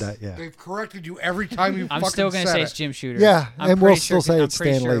Yes. said that. Yeah. They've corrected you every time you I'm fucking still gonna said say it. it's Jim Shooter. Yeah, I'm and we'll pretty still sure, say I'm it's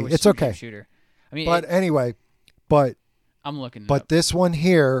pretty Stan sure it Lee. was It's Jim okay. Shooter. I mean, But anyway, but I'm looking. But this one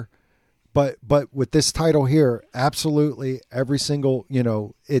here, but with this title here, absolutely every single,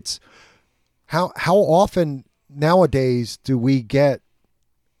 it's how often nowadays do we get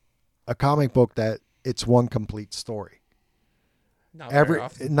a comic book that it's one complete story? Not very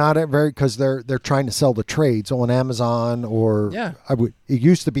often. Not very, because they're trying to sell the trades on Amazon or Yeah. It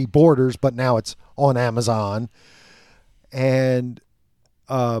used to be Borders, but now it's on Amazon, and.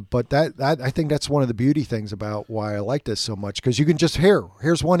 But that I think that's one of the beauty things about why I like this so much, because you can just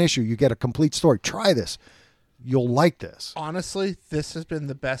here's one issue, you get a complete story. Try this, you'll like this. Honestly, this has been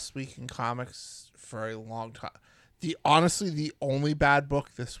the best week in comics for a long time. The only bad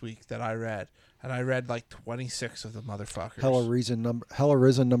book this week that I read, and I read like 26 of the motherfuckers. Hella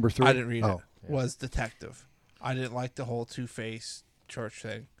Risen number 3. I didn't read it. Was Detective. I didn't like the whole Two-Face church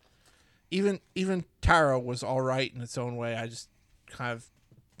thing. Even Tarot was all right in its own way. I just kind of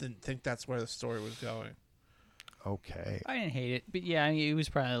didn't think that's where the story was going. Okay. I didn't hate it, but yeah, I mean, it was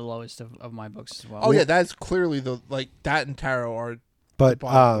probably the lowest of my books as well. Oh yeah, that's clearly that and Tarot are. But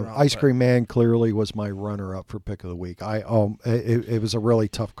bottom round, Ice but- Cream Man clearly was my runner-up for pick of the week. It was a really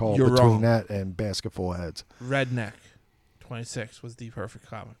tough call You're between wrong. that and Basketful Heads. Redneck 26 was the perfect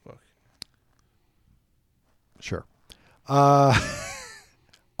comic book. Sure.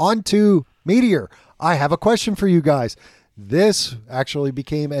 On to Meteor. I have a question for you guys. This actually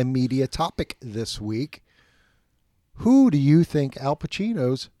became a media topic this week. Who do you think Al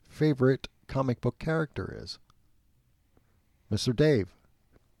Pacino's favorite comic book character is? Mr. Dave,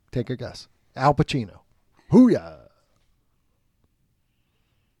 take a guess. Al Pacino. Hoo-yah.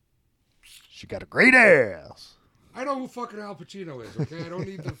 She got a great ass. I know who fucking Al Pacino is, okay? I don't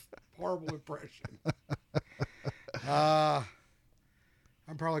need the horrible impression. I'm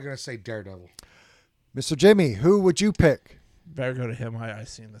probably going to say Daredevil. Mr. Jimmy, who would you pick? Better go to him. I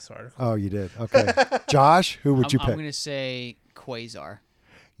seen this article. Oh, you did. Okay. Josh, who would you I'm pick? going to say Quasar.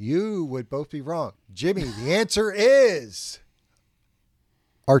 You would both be wrong. Jimmy, the answer is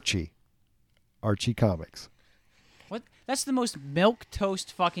Archie. Archie Comics. What? That's the most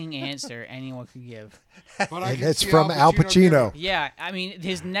milquetoast fucking answer anyone could give. But I And can it's see from Al Pacino. Yeah, I mean,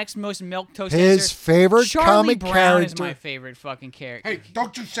 his next most milquetoast His answer. favorite Charlie comic Brown character. is my favorite fucking character. Hey,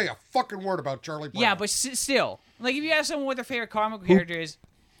 don't you say a fucking word about Charlie Brown. Yeah, but still, like if you ask someone what their favorite comic book character is,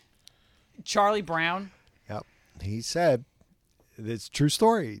 Charlie Brown. Yep. He said, it's a true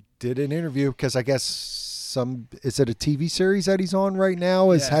story. Did an interview because I guess is it a TV series that he's on right now?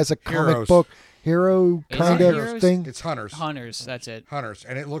 Has a comic Heroes. book hero Is kind it of Heroes? thing. It's Hunters. Hunters, that's it. Hunters,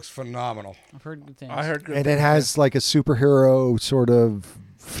 and it looks phenomenal. I've heard good things. I heard good And it things. has like a superhero sort of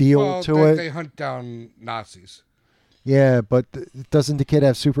feel Well, to they, it. they hunt down Nazis. Yeah, but doesn't the kid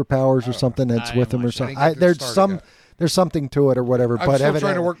have superpowers or something that's I with didn't him or watch something? I didn't get this There's started there's something to it or whatever. I'm but still trying to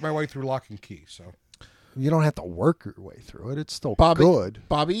evidently- work my way through Lock and Key, so You don't have to work your way through it. It's still Bobby, good.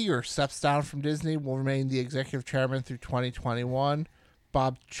 Bobby Eager steps down from Disney, will remain the executive chairman through 2021.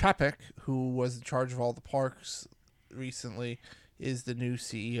 Bob Chapek, who was in charge of all the parks recently, is the new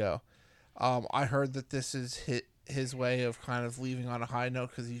CEO. I heard that this is his way of kind of leaving on a high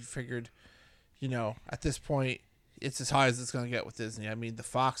note because he figured, at this point, it's as high as it's going to get with Disney. I mean, the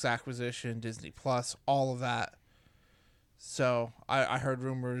Fox acquisition, Disney Plus, all of that. So I heard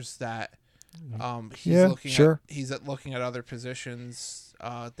rumors that he's Yeah, looking sure. looking at other positions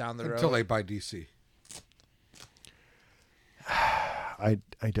down the road. until they buy DC. I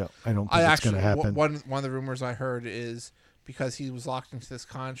don't think I it's going actually to happen. one of the rumors I heard is because he was locked into this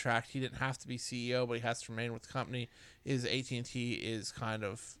contract, he didn't have to be CEO, but he has to remain with the company. Is AT&T is kind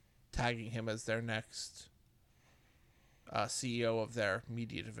of tagging him as their next CEO of their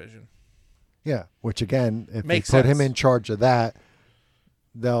media division. Yeah, which again, if Makes they put him sense. in charge of that,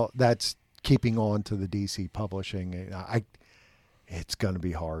 that's keeping on to the DC publishing. It's going to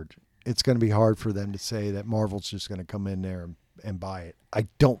be hard. It's going to be hard for them to say that Marvel's just going to come in there and buy it. I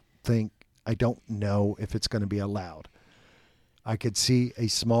don't know if it's going to be allowed. I could see a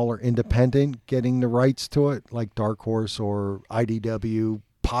smaller independent getting the rights to it, like Dark Horse or IDW,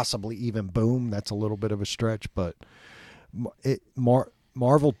 possibly even Boom. That's a little bit of a stretch, but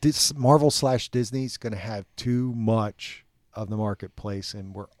Marvel / Disney's going to have too much of the marketplace,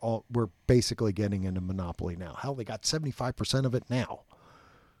 and we're basically getting into monopoly now. Hell, they got 75% of it now.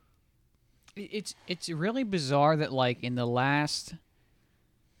 It's really bizarre that like in the last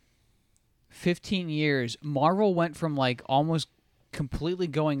 15 years, Marvel went from like almost completely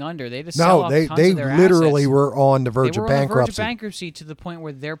going under. They just sell No, off they tons of their literally assets. were on the verge They of were on the verge of bankruptcy. bankruptcy to the point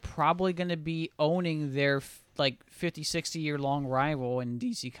where they're probably going to be owning their like 50, 60-year long rival in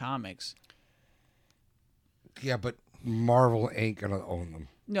DC Comics. Yeah, but Marvel ain't gonna own them.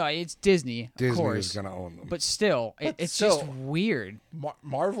 No, it's Disney, of Disney course. is gonna own them. But still, it's still- just weird.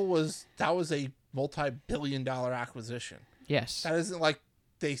 Marvel was a multi-billion-dollar acquisition. Yes. That isn't like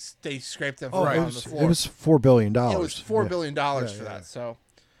they scraped them Oh, from it on was the floor. it was $4 billion. It was $4 Yeah. billion for that. So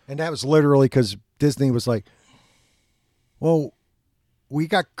And that was literally because Disney was like, well, we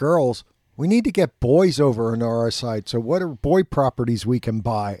got girls. We need to get boys over on our side. So what are boy properties we can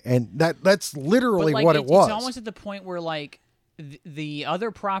buy? And that's literally But, like, what it was. It's almost at the point where, like, the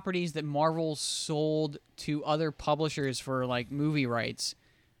other properties that Marvel sold to other publishers for, like, movie rights,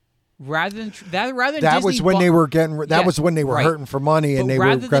 rather than that Disney was when they were getting. That Yeah, was when they were right. hurting for money, and But they were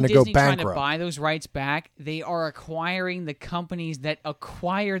rather going than to go Disney trying to bankrupt. buy those rights back, they are acquiring the companies that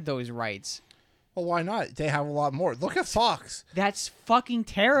acquired those rights. well, why not? They have a lot more. Look at Fox. That's fucking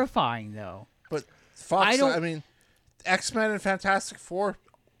terrifying, though. But Fox, don't- I mean, X-Men and Fantastic Four,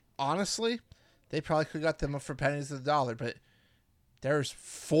 honestly, they probably could have got them for pennies of the dollar. But there's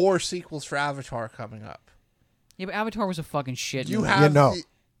 4 sequels for Avatar coming up. Yeah, but Avatar was a fucking shit. You movie. have know, the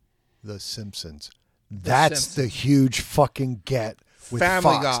The Simpsons. That's Simpsons. the huge fucking get with Family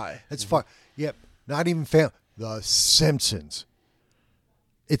Fox. Guy. It's fun. Yep. Not even family. The Simpsons.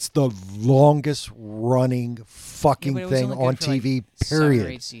 It's the longest running Yeah, fucking but it was thing only good on for, like, TV. 7 or Period.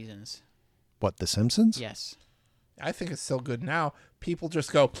 8 seasons. What, The Simpsons? Yes. I think it's still good now. People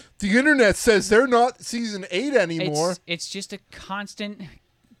just go, the internet says they're not season 8 anymore. It's just a constant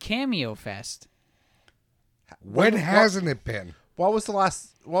cameo fest. when hasn't it been? What was the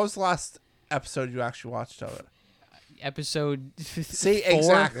last episode you actually watched of it? Episode See, 4,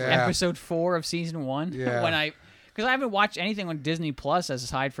 exactly. Yeah. episode 4 of season 1. Yeah. Because I haven't watched anything on Disney Plus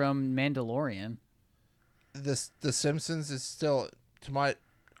aside from Mandalorian. The Simpsons is still to my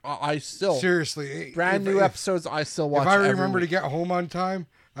I still Seriously, brand new episodes I still watch. If I every remember to week. get home on time,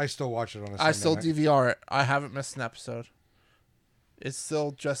 I still watch it on a Sunday I still night. DVR it. I haven't missed an episode. It's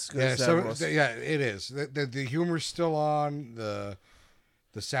still just as good Yeah, as so ever was. yeah, it is. The humor's still on. The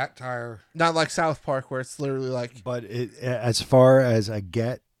satire. Not like South Park where it's literally like But as far as I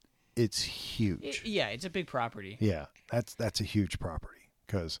get, it's huge. Yeah, it's a big property. Yeah, that's a huge property.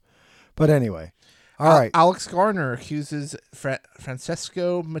 But anyway, all right. Alex Garner accuses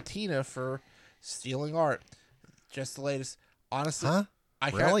Francesco Mattina for stealing art. Just the latest. Honestly, Huh?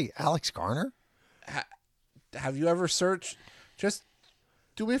 I can't- Really, Alex Garner? Have you ever searched? Just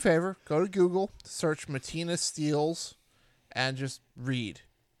do me a favor. Go to Google, search Mattina steals, and just read.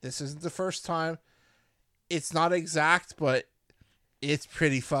 This isn't the first time. It's not exact, but it's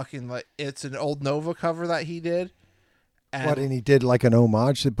pretty fucking like it's an old Nova cover that he did. And And he did like an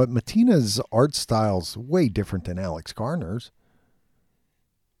homage, but Matina's art style's way different than Alex Garner's.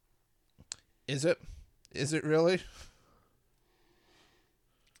 is it? Is it really?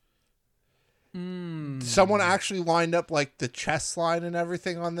 Someone actually lined up like the chest line and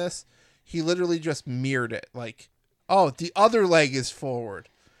everything on this. He literally just mirrored it. Like, oh, the other leg is forward.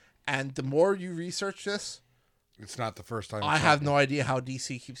 And the more you research this, It's not the first time. I it's have happened. no idea how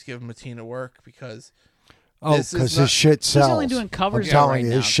DC keeps giving Mattina work because Oh, This is because not- his shit sells. only doing covers I'm telling right you,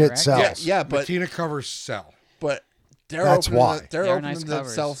 now, his shit correct? sells. yeah, but Tina covers sell. they're That's opening why. they're They are opening nice covers.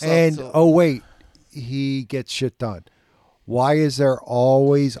 themselves up. And to- oh wait, he gets shit done. Why is there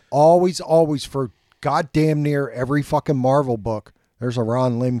always for goddamn near every fucking Marvel book there's a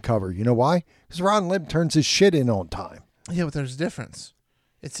Ron Lim cover? You know why? Because Ron Lim turns his shit in on time. yeah, but there's a difference.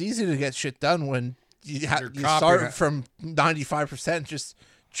 It's easy to get shit done when you You're you copying start it. from 95%, just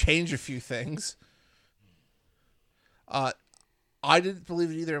change a few things. I didn't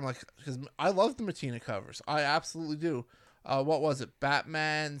believe it either. I'm like, because I love the Mattina covers. I absolutely do. What was it?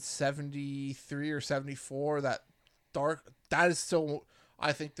 Batman 73 or 74? That is still,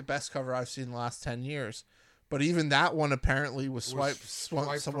 I think, the best cover I've seen in the last 10 years. But even that one apparently was swiped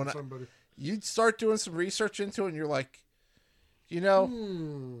Swipe someone. from somebody. You'd start doing some research into it and you're like, you know,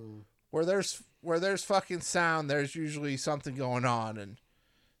 where there's fucking sound, there's usually something going on. And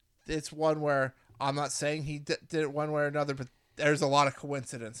it's one where I'm not saying he did it one way or another, but there's a lot of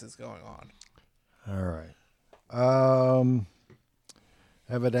coincidences going on. All right.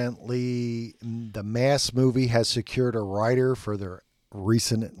 Evidently, the Mass movie has secured a writer for their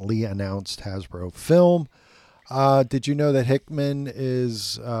recently announced Hasbro film. Did you know that Hickman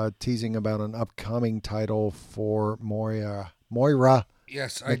is teasing about an upcoming title for Moira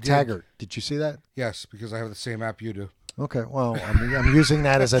Yes, I did. McTaggart? Did you see that? Yes, because I have the same app you do. Okay, well, I'm using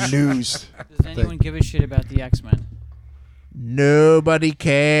that as a news. Does anyone give a shit about the X-Men? Nobody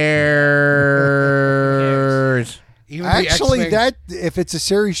cares. Even the Actually, X-Men- that if it's a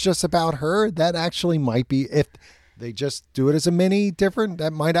series just about her, that actually might be, if they just do it as a mini different,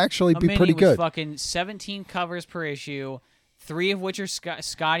 that might actually A be mini pretty with good. fucking 17 covers per issue, 3 of which are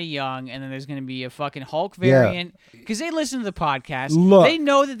Scotty Young, and then there's going to be a fucking Hulk variant. Because they listen to the podcast. Look. They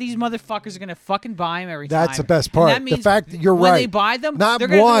know that these motherfuckers are going to fucking buy them every time. That's the best And part. that means The fact that you're when right. they buy them, Not they're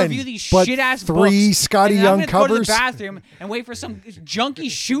going to one, review these but shit-ass 3 books. Scotty and Young I'm gonna go to covers. the bathroom and wait for some junkie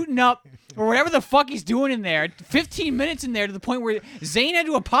shooting up or whatever the fuck he's doing in there. 15 minutes in there to the point where Zane had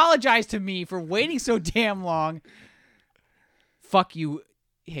to apologize to me for waiting so damn long. Fuck you,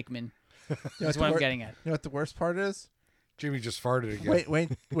 Hickman. That's what I'm getting at. You know what the worst part is? Jimmy just farted again.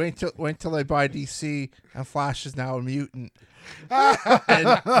 Wait till they buy DC and Flash is now a mutant,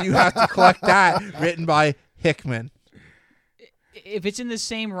 and you have to collect that written by Hickman. If it's in the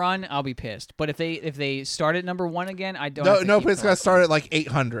same run, I'll be pissed. But if they start at number 1 again, I don't. have to No, keep but it's gonna collecting. start at like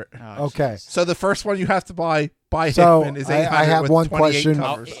 800. Oh, Okay. So the first one you have to buy by So, Hickman is I 800 have with one 28 question.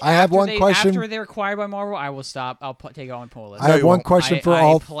 covers. I have After one question. After they're acquired by Marvel, I will stop. I'll take it on pull list. I have you one won't. question for I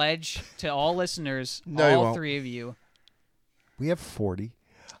all. pledge to all listeners, No, you all won't. 3 of you. We have 40.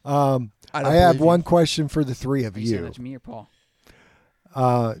 I I don't have believe one you. question for the 3 of Are you saying you. that to me or Paul?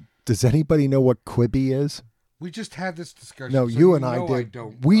 Does anybody know what Quibi is? We just had this discussion. No, so you and I know did.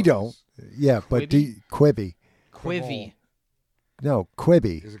 don't We know don't. this. Yeah, but Quibi. Quivy. No,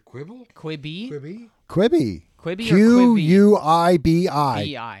 Quibi. Is it Quibble? Quibby? Quibby? Quibi. Quibby or Quivy? Q-U-I-B-I.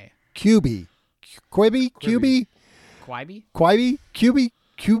 B-I. Quibi. Quibi? Quibi? Quibby? Quibi?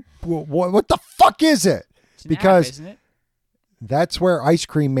 Quibi? What the fuck is it? It's an Because app, isn't it? that's where Ice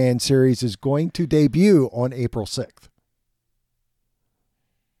Cream Man series is going to debut on April 6th.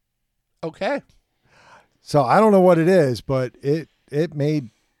 Okay. So I don't know what it is, but it made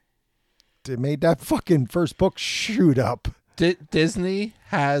that fucking first book shoot up. Disney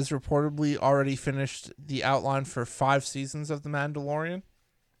has reportedly already finished the outline for 5 seasons of The Mandalorian.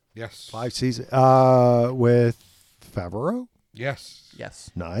 Yes. 5 seasons with Favreau. Yes.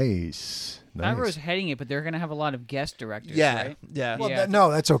 Yes. Nice. Favreau's heading it, but they're going to have a lot of guest directors, Yeah. right? Yeah. Well, Yeah. no,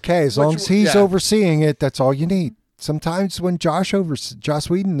 that's okay. As long as he's overseeing it, that's all you need. Sometimes when Joss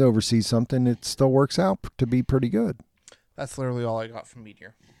Whedon oversees something, it still works out to be pretty good. That's literally all I got from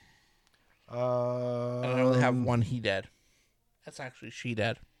Meteor. And I only have one He Dead. That's actually She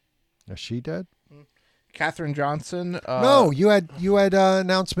Dead. Is she dead? Katherine Johnson. No, you had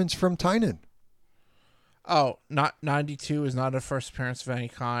announcements from Tynan. Oh, not 92 is not a first appearance of any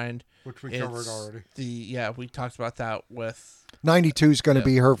kind. Which we covered It's already. we talked about that with 92 is going to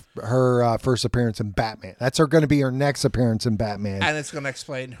be her first appearance in Batman. That's going to be her next appearance in Batman. and it's going to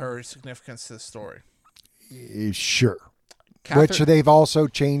explain her significance to the story. Sure. Catherine, Which they've also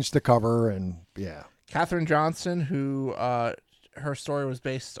changed the cover and yeah. Katherine Johnson, who her story was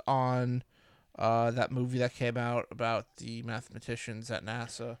based on that movie that came out about the mathematicians at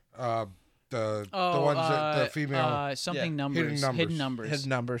NASA. The ones that the female something yeah, numbers. hidden numbers. His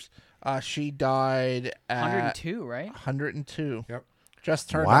numbers. She died at 102, right? 102. Yep. Just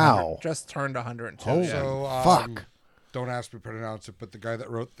turned Wow. Just turned 102. Oh, yeah. So fuck. Don't ask me to pronounce it, but the guy that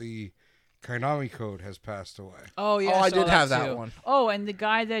wrote the Konami code has passed away. Oh, yeah. I saw did have that too. one. Oh, and the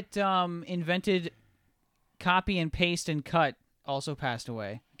guy that invented copy and paste and cut also passed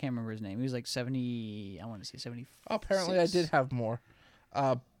away. I can't remember his name. He was like 70, I want to say 70. Apparently, I did have more.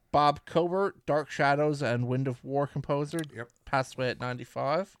 Bob Cobert, Dark Shadows and Wind of War composer. Yep. Passed away at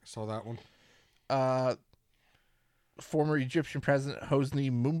 95. Saw that one. Former Egyptian President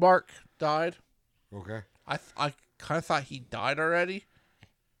Hosni Mubarak died. Okay. I kind of thought he died already,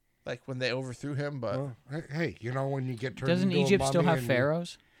 like when they overthrew him. But Well, hey, you know when you get turned Doesn't into a Egypt still mummy have and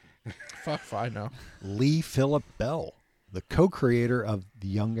pharaohs? fuck if I know. Lee Philip Bell, the co-creator of The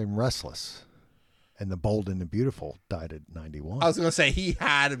Young and Restless and The Bold and the Beautiful, died at 91. I was gonna say he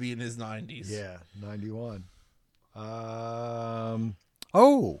had to be in his 90s. Yeah, 91.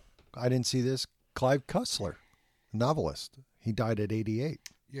 Oh, I didn't see this. Clive Cussler, novelist. He died at 88.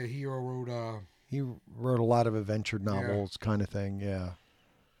 Yeah, he wrote. He wrote a lot of adventure novels, kind of thing. Yeah.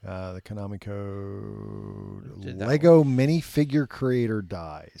 The Konami Code. Did that Lego minifigure creator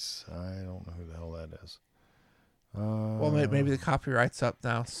dies. I don't know who the hell that is. Well, maybe the copyright's up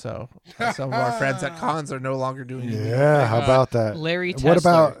now, so some of our friends at cons are no longer doing it. Yeah, how about that? Larry Tesler. What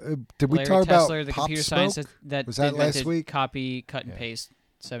about? Did we Larry talk about Tesler, the Pop computer Smoke? scientist that Was that last invented week? copy, cut, and paste,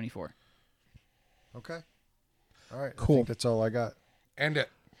 74. Okay. All right. I Cool. think that's all I got. End it.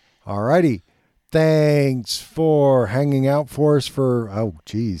 All righty. Thanks for hanging out for us for,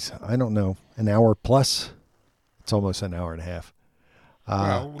 I don't know, an hour plus. It's almost an hour and a half.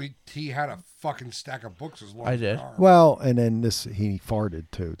 He had a fucking stack of books as long I as did. an arm. Well, and then he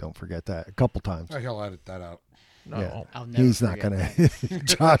farted too. Don't forget that a couple times. He'll edit that out. No. Yeah. I'll never He's not forget going to.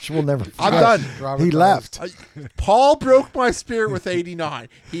 Josh will never forget. I'm done. He left. Paul broke my spirit with 89.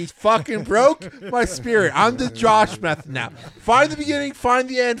 He fucking broke my spirit. I'm the Josh method now. Find the beginning, find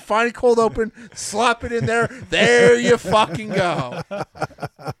the end, find a cold open, slap it in there. There you fucking go.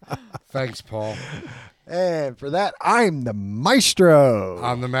 Thanks, Paul. And for that, I'm the maestro.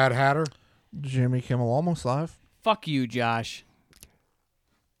 I'm the Mad Hatter. Jimmy Kimmel Almost Live. Fuck you, Josh.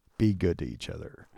 Be good to each other.